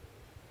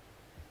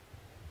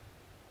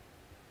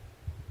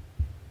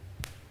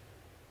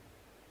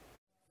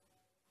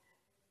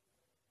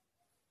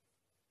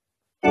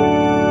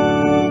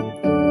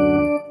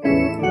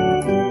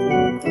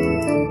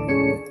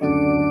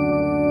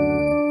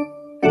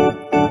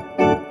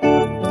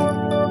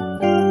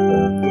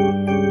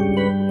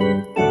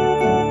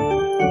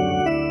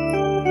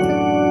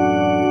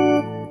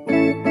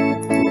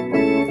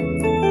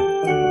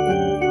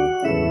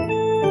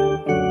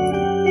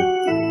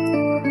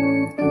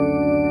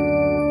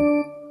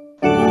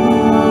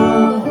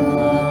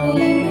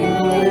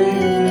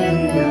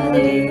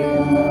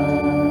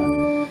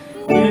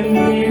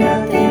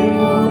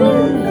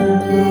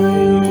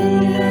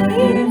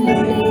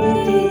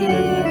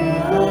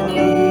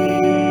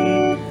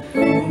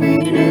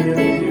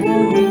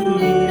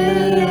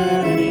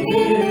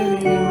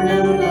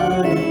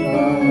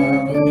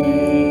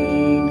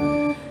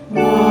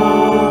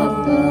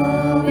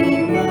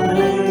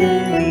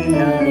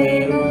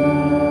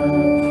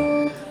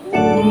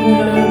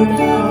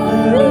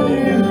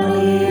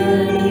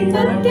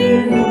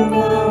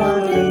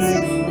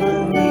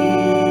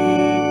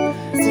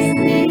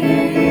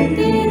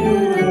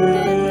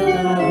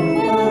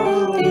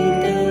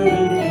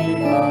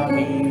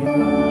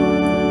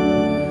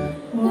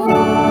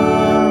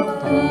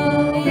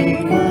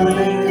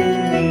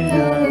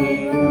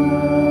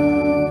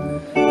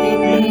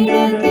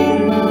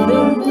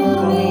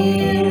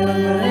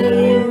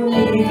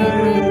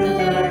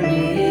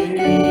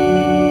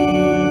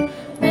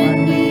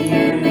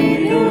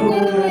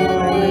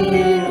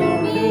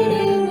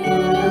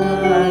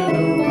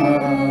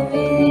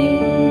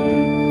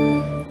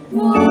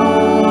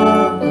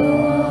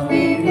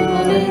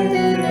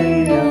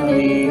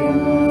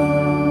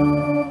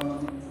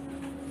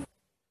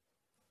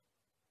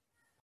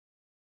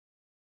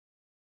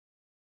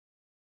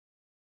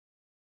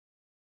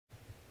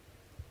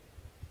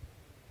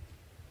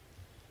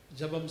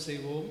 ஜெபம்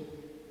செய்வோம்.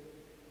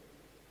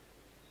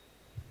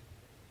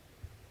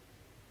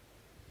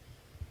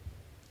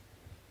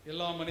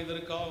 எல்லா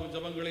மனிதருக்காகவும்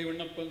ஜபங்களை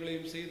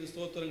விண்ணப்பங்களையும் செய்து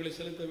ஸ்தோத்திரங்களை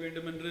செலுத்த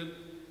வேண்டும் என்று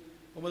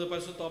உமது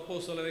பரிசுத்த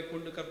அப்போஸ்தலரை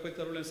கொண்டு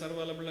கற்பித்தருளின்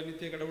சர்வவல்லமையுள்ள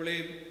நித்திய கடவுளே,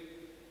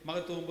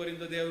 மகத்துவம்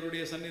புரிந்த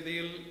தேவருடைய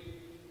சந்நிதியில்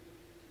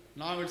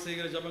நாங்கள்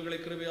செய்கிற ஜபங்களை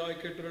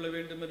கிருபையாய் கேட்டுள்ள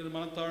வேண்டும் என்று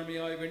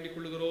மனத்தாழ்மையாய் வேண்டிக்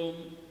கொள்கிறோம்.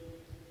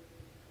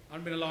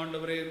 அன்பினால்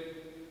ஆண்டவரே,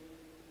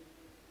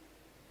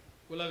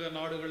 உலக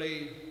நாடுகளை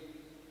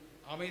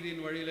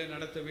அமைதியின் வழியிலே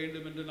நடத்த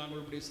வேண்டும் என்று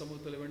நாங்கள் உங்களுடைய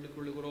சமூகத்தில் வேண்டிக்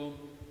கொள்கிறோம்.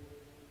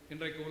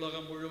 இன்றைக்கு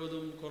உலகம்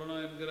முழுவதும் கொரோனா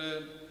என்கிற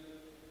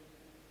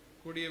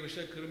கொடிய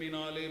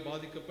விஷக்கிருமினாலே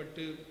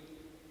பாதிக்கப்பட்டு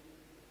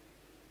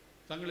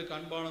தங்களுக்கு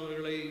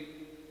அன்பானவர்களை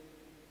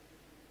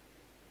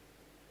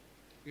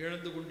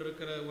இழந்து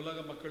கொண்டிருக்கிற உலக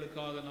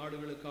மக்களுக்காக,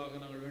 நாடுகளுக்காக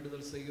நாங்கள்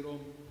வேண்டுதல்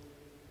செய்கிறோம்.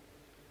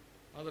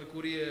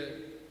 அதற்குரிய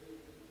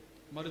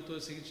மருத்துவ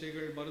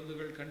சிகிச்சைகள்,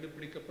 மருந்துகள்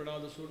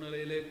கண்டுபிடிக்கப்படாத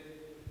சூழ்நிலையிலே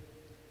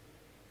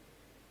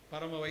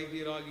பரம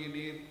வைத்தியராகிய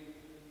நீர்,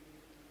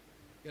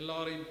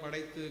 எல்லாரையும்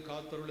படைத்து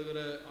காத்தருளுகிற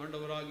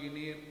ஆண்டவராகிய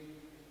நீர்,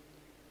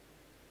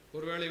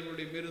 ஒருவேளை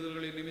எங்களுடைய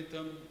மீறுதல்களின்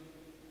நிமித்தம்,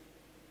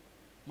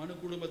 மனு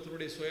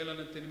குடும்பத்தினுடைய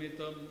சுயநலத்தின்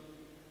நிமித்தம்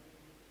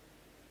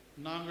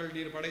நாங்கள்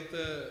நீர் படைத்த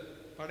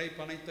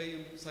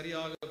படைப்பனைத்தையும்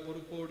சரியாக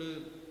பொறுப்போடு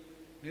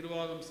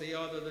நிர்வாகம்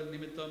செய்யாததன்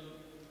நிமித்தம்,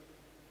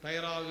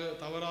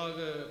 தவறாக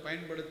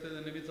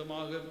பயன்படுத்தியதன்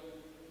நிமித்தமாக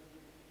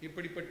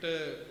இப்படிப்பட்ட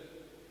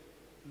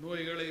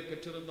நோய்களை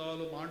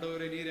பெற்றிருந்தாலும்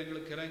ஆண்டவரை நீர்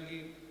எங்களுக்கு இறங்கி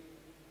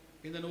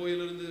இந்த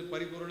நோயிலிருந்து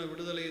பரிபூர்ண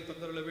விடுதலையை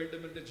தந்தருள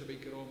வேண்டும் என்று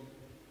ஜெபிக்கிறோம்.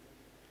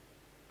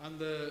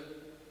 அந்த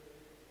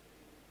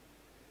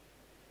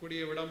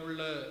கூடிய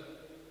விடமுள்ள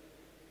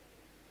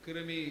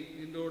கிருமி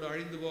இன்றோடு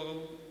அழிந்து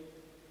போகவும்,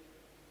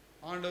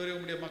 ஆண்டவரே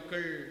உம்முடைய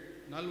மக்கள்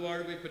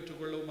நல்வாழ்வை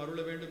பெற்றுக்கொள்ளவும்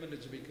அருள வேண்டும் என்று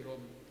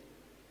ஜெபிக்கிறோம்.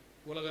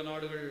 உலக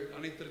நாடுகள்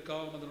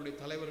அனைத்திற்காகவும் அதனுடைய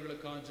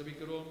தலைவர்களுக்காக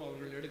ஜெபிக்கிறோம்.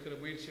 அவர்கள் எடுக்கிற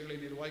முயற்சிகளை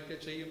நீர் வாய்க்க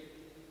செய்யும்.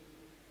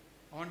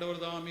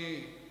 ஆண்டவர் தாமே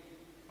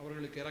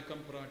அவர்களுக்கு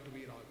இரக்கம்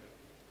பாராட்டுவீராக.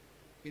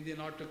 இந்திய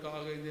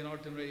நாட்டுக்காக, இந்திய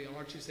நாட்டினுடைய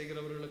ஆட்சி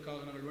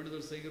செய்கிறவர்களுக்காக நாங்கள்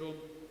வேண்டுதல்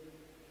செய்கிறோம்.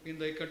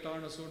 இந்த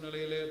இக்கட்டான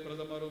சூழ்நிலையிலே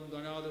பிரதமரும்,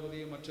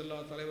 ஜனாதிபதியும், மற்றெல்லா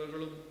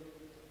தலைவர்களும்,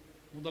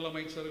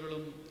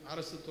 முதலமைச்சர்களும்,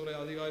 அரசு துறை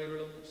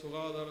அதிகாரிகளும்,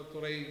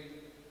 சுகாதாரத்துறை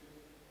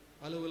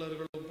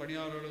அலுவலர்களும்,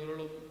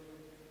 பணியாளர்களும்,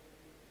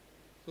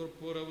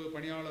 துப்புரவு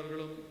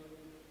பணியாளர்களும்,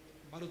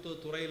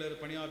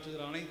 மருத்துவத்துறையில்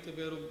பணியாற்றுகிற அனைத்து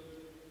பேரும்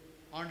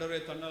ஆண்டவரே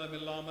தன்னலம்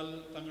இல்லாமல்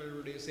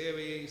தங்களுடைய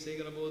சேவையை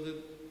செய்கிற போது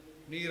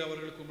நீர்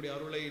அவர்களுக்கு உம்முடைய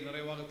அருளை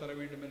நிறைவாக தர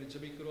வேண்டும் என்று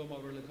ஜெபிக்கிறோம்.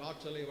 அவர்களுக்கு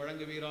ஆற்றலை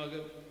வழங்குவீராக.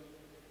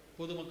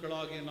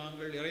 பொதுமக்களாகிய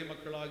நாங்கள், இறை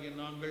மக்களாகிய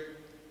நாங்கள்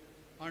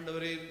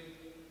ஆண்டவரே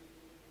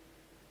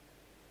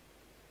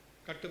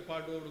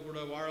கட்டுப்பாட்டோடு கூட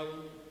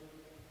வாழவும்,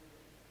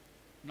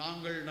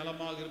 நாங்கள்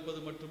நலமாக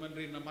இருப்பது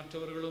மட்டுமன்றி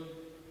மற்றவர்களும்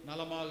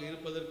நலமாக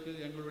இருப்பதற்கு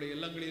எங்களுடைய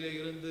இல்லங்களிலே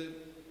இருந்து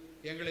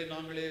எங்களை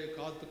நாங்களே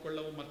காத்து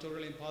கொள்ளவும்,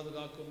 மற்றவர்களையும்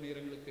பாதுகாக்கவும் நீர்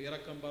எங்களுக்கு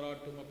இரக்கம்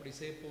பாராட்டும். அப்படி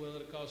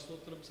செய்வதற்காக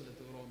ஸ்தோத்திரம்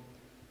செலுத்துகிறோம்.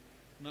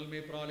 நல்மை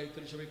பிராலை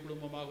திருச்சபை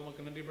குடும்பமாக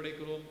உமக்கு நன்றி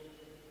படைக்கிறோம்.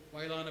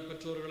 வயதான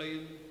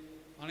பெற்றோர்களையும்,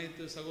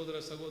 அனைத்து சகோதர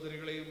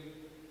சகோதரிகளையும்,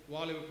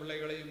 வாலிப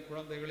பிள்ளைகளையும்,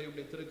 குழந்தைகளையும்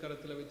உடைய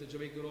திருக்கரத்தில் வைத்து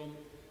ஜெபிக்கிறோம்.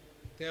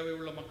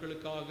 தேவையுள்ள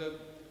மக்களுக்காக,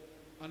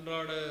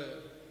 அன்றாட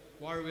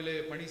வாழ்விலே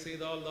பணி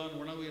செய்தால்தான்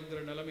உணவு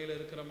என்கிற நிலைமையில்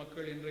இருக்கிற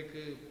மக்கள்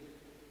இன்றைக்கு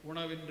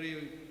உணவின்றி,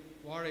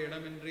 வாழ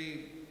இடமின்றி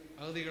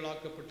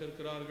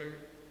அகதிகளாக்கப்பட்டிருக்கிறார்கள்.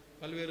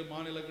 பல்வேறு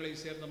மாநிலங்களை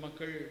சேர்ந்த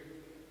மக்கள்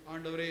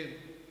ஆண்டவரே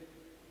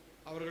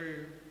அவர்கள்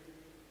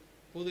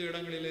பொது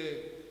இடங்களிலே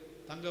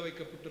தங்க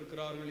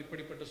வைக்கப்பட்டிருக்கிறார்கள்.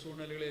 இப்படிப்பட்ட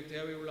சூழ்நிலைகளே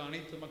தேவையுள்ள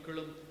அனைத்து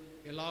மக்களும்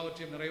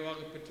எல்லாவற்றையும் நிறைவாக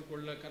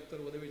பெற்றுக்கொள்ள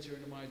கர்த்தர் உதவி செய்ய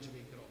வேண்டுமாய்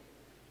ஜெபிக்கிறோம்.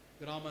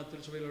 கிராம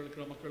திருச்சபையில்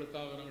இருக்கிற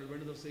மக்களுக்காக நாங்கள்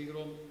வேண்டுதல்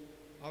செய்கிறோம்.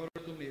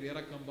 அவர்களுக்கும் நீர்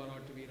இரக்கம்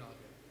பாராட்டுவீராக.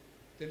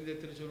 தென்னிந்திய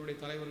திருச்சபையுடைய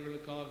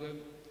தலைவர்களுக்காக,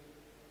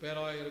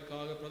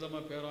 பேராயருக்காக,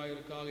 பிரதம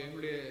பேராயருக்காக,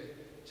 எங்களுடைய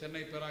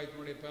சென்னை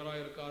பேராயத்தினுடைய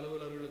பேராயருக்காக,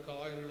 அலுவலர்களுக்கு,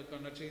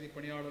 ஆயர்களுக்காக, நற்செய்தி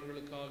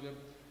பணியாளர்களுக்காக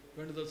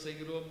வேண்டுதல்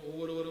செய்கிறோம்.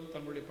 ஒவ்வொருவரும்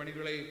தங்களுடைய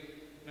பணிகளை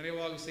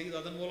நிறைவாக செய்து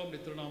அதன் மூலம்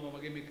திருநாம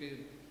மகிமைக்கு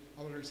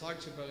அவர்கள்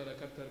சாட்சி பகர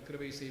கர்த்தர்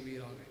கிருபை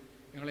செய்வீராக.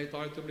 எங்களை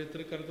தாழ்த்துடைய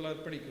திருக்கரத்தில்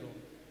அர்ப்பணிக்கிறோம்.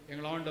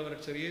 எங்கள் ஆண்டவர்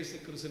இயேசு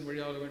கிறிஸ்துவின்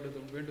வழியாக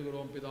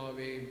வேண்டுகிறோம்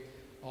பிதாவே,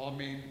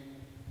 ஆமீன்.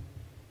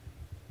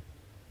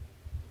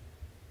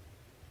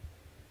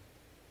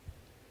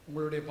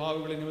 உங்களுடைய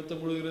பாவங்களை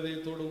நிமித்தம் முழு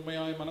இருதயத்தோடு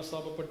உண்மையாய்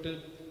மனஸ்தாபப்பட்டு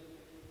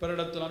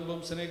பிறரிடத்தில்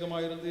அன்பும்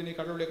சிநேகமாயிருந்து இனி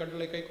கடவுளுடைய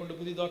கட்டளை கை கொண்டு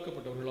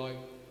புதிதாக்கப்பட்டவர்களாய்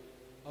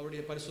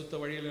அவருடைய பரிசுத்த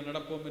வழியில்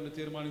நடப்போம் என்று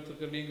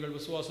தீர்மானித்திருக்கிற நீங்கள்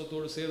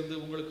விசுவாசத்தோடு சேர்ந்து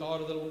உங்களுக்கு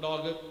ஆறுதல்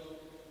உண்டாக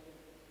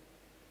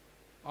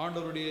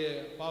ஆண்டவருடைய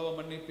பாவ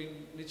மன்னிப்பின்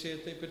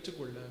நிச்சயத்தை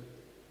பெற்றுக்கொள்ள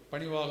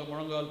பணிவாக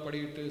முழங்கால்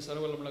படியிட்டு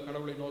சர்வவல்லமையுள்ள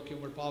கடவுளை நோக்கி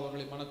உங்கள்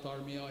பாவங்களை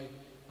மனத்தாழ்மையாய்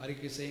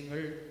அறிக்கை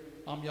செய்யுங்கள்.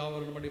 நாம்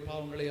யாவரும் நம்முடைய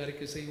பாவங்களை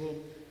அறிக்கை செய்வோம்.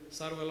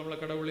 சர்வவல்லமையுள்ள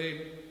கடவுளே,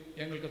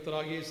 எங்கள்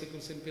கர்த்தராகிய இயேசு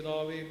கிறிஸ்துவின்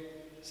பிதாவே,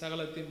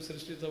 சகலத்தையும்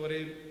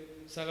சிருஷ்டித்தவரே,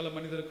 சகல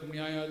மனிதருக்கும்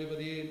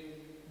நியாயாதிபதியே,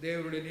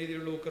 தேவருடைய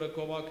நீதியுள்ள உக்கிர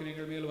கோவாக்கு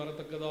நீங்கள் மேல்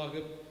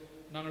வரத்தக்கதாக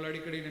நாங்கள்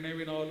அடிக்கடி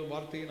நினைவினாலும்,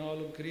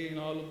 வார்த்தையினாலும்,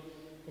 கிரியையினாலும்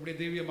அப்படி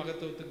திவ்ய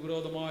மகத்துவத்துக்கு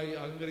விரோதமாய்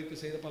அகங்கரித்து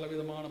செய்த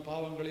பலவிதமான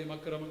பாவங்களையும்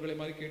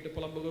அக்கிரமங்களையும் அறிக்கையிட்டு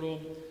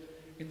புலம்புகிறோம்.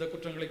 இந்த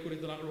குற்றங்களை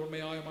குறித்து நாங்கள்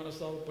உண்மையாய்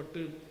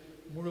மனஸ்தாபப்பட்டு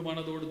முழு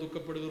மனதோடு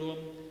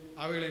துக்கப்படுகிறோம்.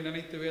 அவைகளை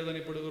நினைத்து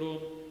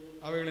வேதனைப்படுகிறோம்.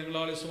 அவைகள்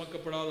எங்களால்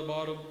சுமக்கப்படாத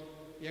பாரம்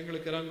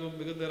எங்களுக்கு இறங்கும்.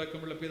 மிகுந்த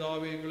இரக்கமுள்ள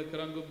பிதாவே, எங்களுக்கு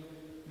இறங்கும்.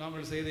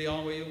 நாங்கள் செய்த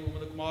யாவையும்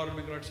உமது குமாரன்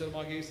எங்கள்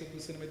அட்சரமாக இயேசு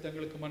கிறிஸ்து நிமித்தம்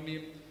எங்களுக்கு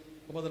மன்னியும்.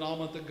 உமது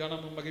நாமத்துக்கு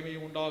கனமும்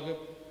மகிமையும் உண்டாக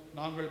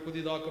நாங்கள்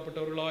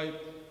புதிதாக்கப்பட்டவர்களாய்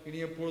இனி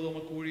எப்பொழுது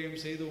உமக்கு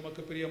ஊழியம் செய்து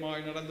உமக்கு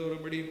பிரியமாய் நடந்து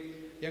வரும்படி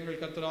எங்கள்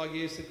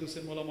கர்த்தராகிய இயேசு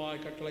கிறிஸ்து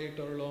மூலமாய்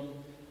கட்டளையிட்டருளும்.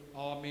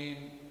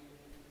 ஆமீன்.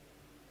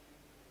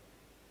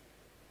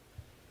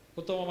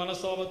 உத்தம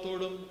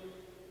மனஸ்தாபத்தோடும்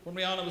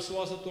உண்மையான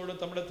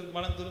விசுவாசத்தோடும் தமிழத்திற்கு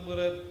மனம்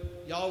திரும்புகிற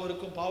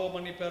யாவருக்கும் பாவ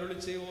மன்னிப்பு அருளி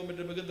செய்வோம்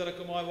என்று மிகுந்த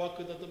இரக்கமாய்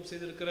வாக்குத்தத்தம்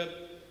செய்திருக்கிற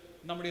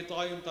நம்முடைய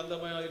தாயும்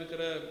தந்தமையாக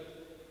இருக்கிற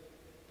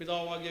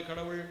பிதாவாகிய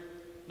கடவுள்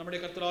நம்முடைய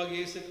கர்த்தராகிய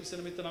இயேசு கிறிஸ்து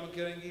நிமித்தம் நமக்கு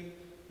இறங்கி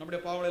நம்முடைய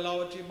பாவங்கள்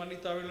எல்லாவற்றையும்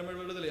மன்னித்து அவர்களை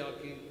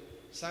விடுதலையாக்கி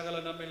சகல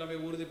நம்மை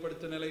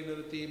உறுதிப்படுத்த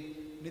நிலைநிறுத்தி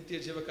நித்திய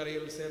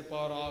ஜீவக்கரையில்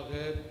சேர்ப்பாராக.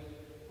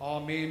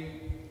 ஆமீன்.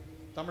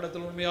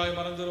 தமிழத்தில் உண்மையாய்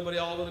மறந்திரும்படி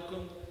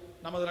யாவருக்கும்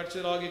நமது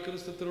ரட்சகராகிய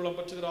கிறிஸ்து திருவுளம்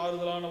பற்றுகிற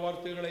ஆறுதலான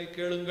வார்த்தைகளை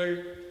கேளுங்கள்.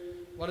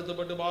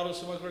 வருத்தப்பட்டு பார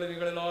சுமக்களை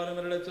நீங்கள் எல்லாரும்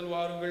என்னிடத்தில்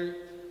வாருங்கள்,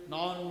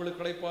 நான்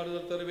உங்களுக்கு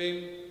இளைப்பாறுதல்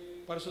தருவேன்.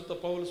 பரிசுத்த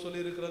பவுல் சொல்லி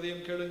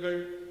இருக்கிறதையும் கேளுங்கள்.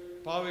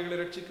 பாவைகளை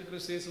ரட்சிக்க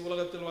கிறிஸ்து இயேசு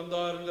உலகத்தில்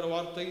வந்தார் என்கிற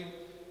வார்த்தை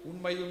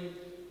உண்மையும்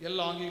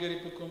எல்லா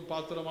அங்கீகரிப்புக்கும்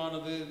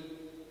பாத்திரமானது.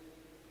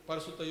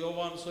 பரிசுத்த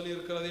யோவான் சொல்லி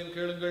இருக்கிறதையும்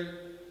கேளுங்கள்.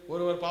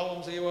 ஒருவர்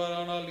பாவம்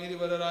செய்வாரானால்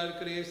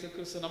நீதிபரராயிருக்கிற இயேசு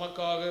கிறிஸ்து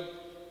நமக்காக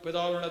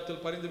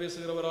பிதாவினிடத்தில் பரிந்து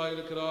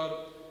பேசுகிறவராயிருக்கிறார்.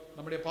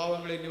 நம்முடைய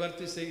பாவங்களை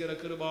நிவர்த்தி செய்கிற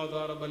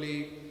கிருபாதார பலி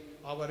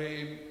அவரே.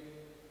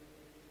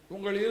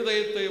 உங்கள்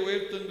இருதயத்தை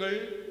உயர்த்துங்கள்.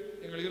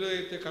 எங்கள்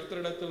இருதயத்தை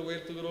கர்த்தரிடத்தில்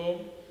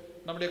உயர்த்துகிறோம்.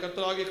 நம்முடைய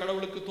கர்த்தராகிய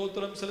கடவுளுக்கு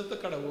தோத்திரம் செலுத்த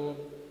கடவோம்.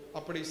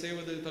 அப்படி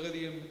செய்வது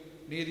தகுதியும்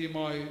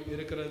நீதியுமாய்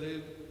இருக்கிறது.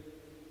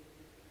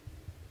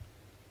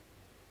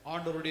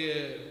 ஆண்டவருடைய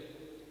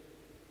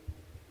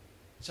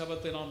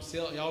சபத்தை நாம்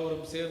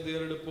யாவரும் சேர்ந்து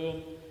ஏறெடுப்போம்.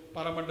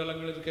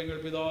 பரமண்டலங்களில் இருக்க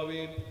எங்கள்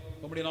பிதாவே,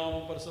 உம்முடைய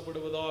நாமம்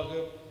பரிசுப்படுவதாக,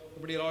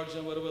 உம்முடைய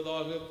ராஜ்யம்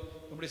வருவதாக,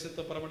 உம்முடைய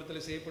சித்த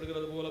பரமண்டலத்தில்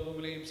செய்யப்படுகிறது போல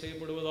பூமியிலையும்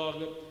செய்யப்படுவதாக.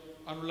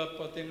 அனுள்ள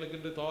பத்தை எங்களுக்கு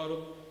இன்று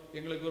தாரும்.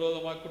 எங்களுக்கு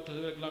விரோதமாக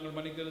குற்றங்களுக்கு நாங்கள்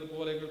மன்னிக்கிறது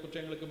போல எங்கள்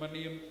குற்றங்களுக்கு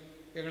மன்னியும்.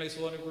 எங்களை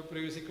சோதனைக்குள்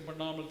பிரவேசிக்க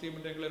பண்ணாமல்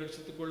தீமின்றி எங்களை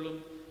ரட்சித்துக் கொள்ளும்.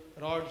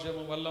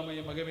 ராஜ்யமும்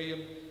வல்லமையும்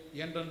மகிமையும்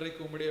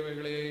என்றென்றைக்கு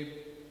உம்முடையவைகளே.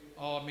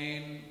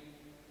 ஆமீன்.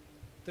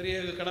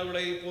 திரியேக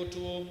கடவுளை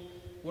போற்றுவோம்.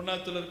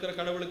 உன்னதத்தில் இருக்கிற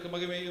கடவுளுக்கு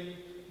மகிமையும்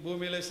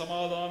பூமியிலே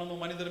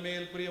சமாதானமும் மனிதர்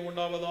மேல் பிரியம்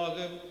உண்டாவதாக.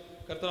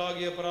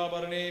 கர்த்தராகிய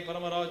பராபரனே,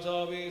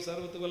 பரமராஜாவே,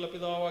 சர்வத்துக்கு வல்ல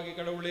பிதாவாகிய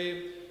கடவுளே,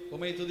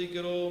 உமை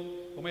துதிக்கிறோம்,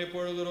 உமை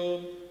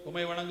பொழுகிறோம்,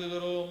 உமை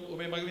வணங்குகிறோம்,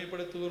 உமை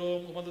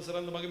மகிமைப்படுத்துகிறோம். உமது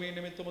சிறந்த மகிமையின்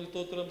நிமித்தம் உமக்கு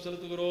ஸ்தோத்திரம்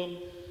செலுத்துகிறோம்.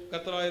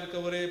 கர்த்தராயிருக்க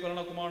ஒரே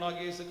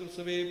பிரணகுமாரனாகிய இயேசு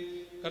கிறிஸ்துவே,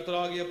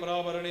 கர்த்தராகிய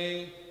பராபரனே,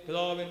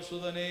 பிதாவின்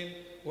சுதனே,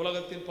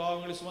 உலகத்தின்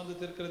பாவங்களை சுமந்து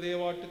தீர்க்கிற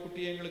தேவாட்டு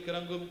குட்டி எங்களுக்கு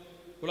இறங்கும்.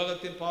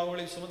 உலகத்தின்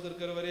பாவங்களை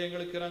சுமந்திருக்கிறவரே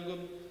எங்களுக்கு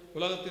இறங்கும்.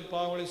 உலகத்தின்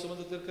பாவங்களை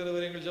சுமந்து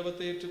தீர்க்கிறவரே எங்கள்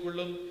ஜெபத்தை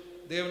ஏற்றுக்கொள்ளும்.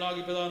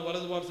 தேவனாகி பிதான்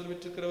வலது பார்சல்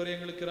விற்றிருக்கிறவரே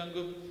எங்களுக்கு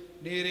இறங்கும்.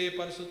 நீரே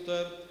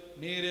பரிசுத்தர்,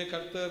 நீரே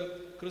கர்த்தர்,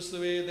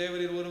 கிறிஸ்துவே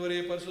தேவரீர் ஒருவரே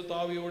பரிசுத்த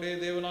ஆவியோடே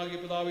தேவனாகி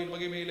பிதாவின்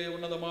மகிமையிலே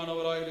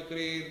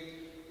உன்னதமானவராயிருக்கிறீர்.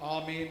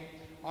 ஆமீன்.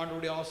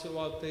 ஆண்டவருடைய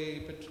ஆசீர்வாதத்தை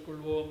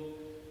பெற்றுக்கொள்வோம்.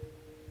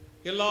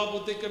 எல்லா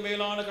புத்திக்கு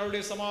மேலான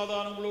கடவுளுடைய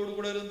சமாதானங்களோடு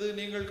கூட இருந்து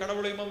நீங்கள்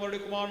கடவுளை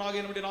அவருடைய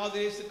குமாரனாகிய நம்முடைய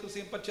நாதர் இயேசு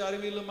கிறிஸ்துவையும் பற்றி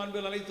அறிவிலும்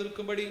அன்பில்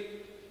அனைத்திருக்கும்படி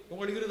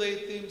உங்கள்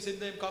இருதயத்தையும்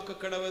சிந்தையும் காக்க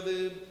கடவது.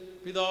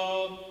 பிதா,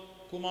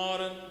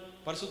 குமாரன்,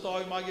 பரிசுத்த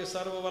ஆவியுமாகிய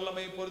சர்வ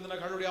வல்லமை பொருந்தின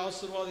கடவுளுடைய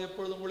ஆசீர்வாதம்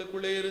எப்பொழுதும்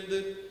உங்களுக்குள்ளே இருந்து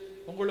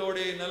உங்களோட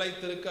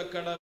நிலைத்திருக்க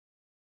கடவுள்.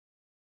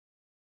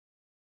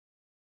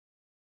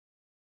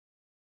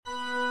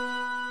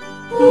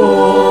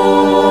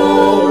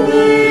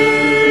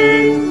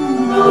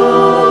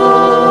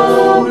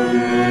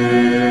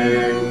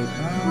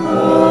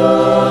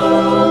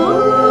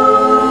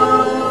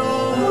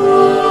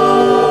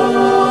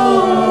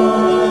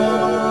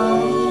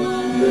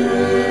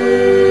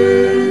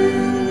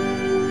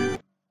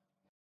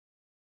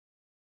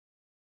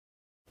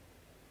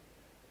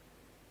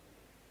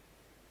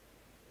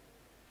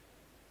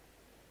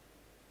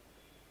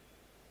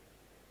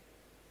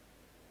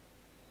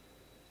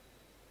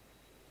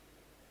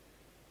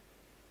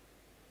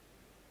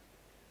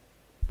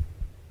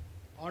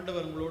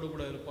 ஆண்டவர் உங்களோடு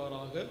கூட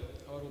இருப்பாராக.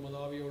 அவர் உமது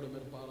ஆவியோடும்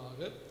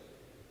இருப்பாராக.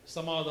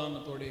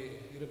 சமாதானத்தோடு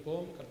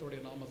இருப்போம்.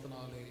 கர்த்தருடைய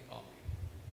நாமத்தினாலே ஆமென்.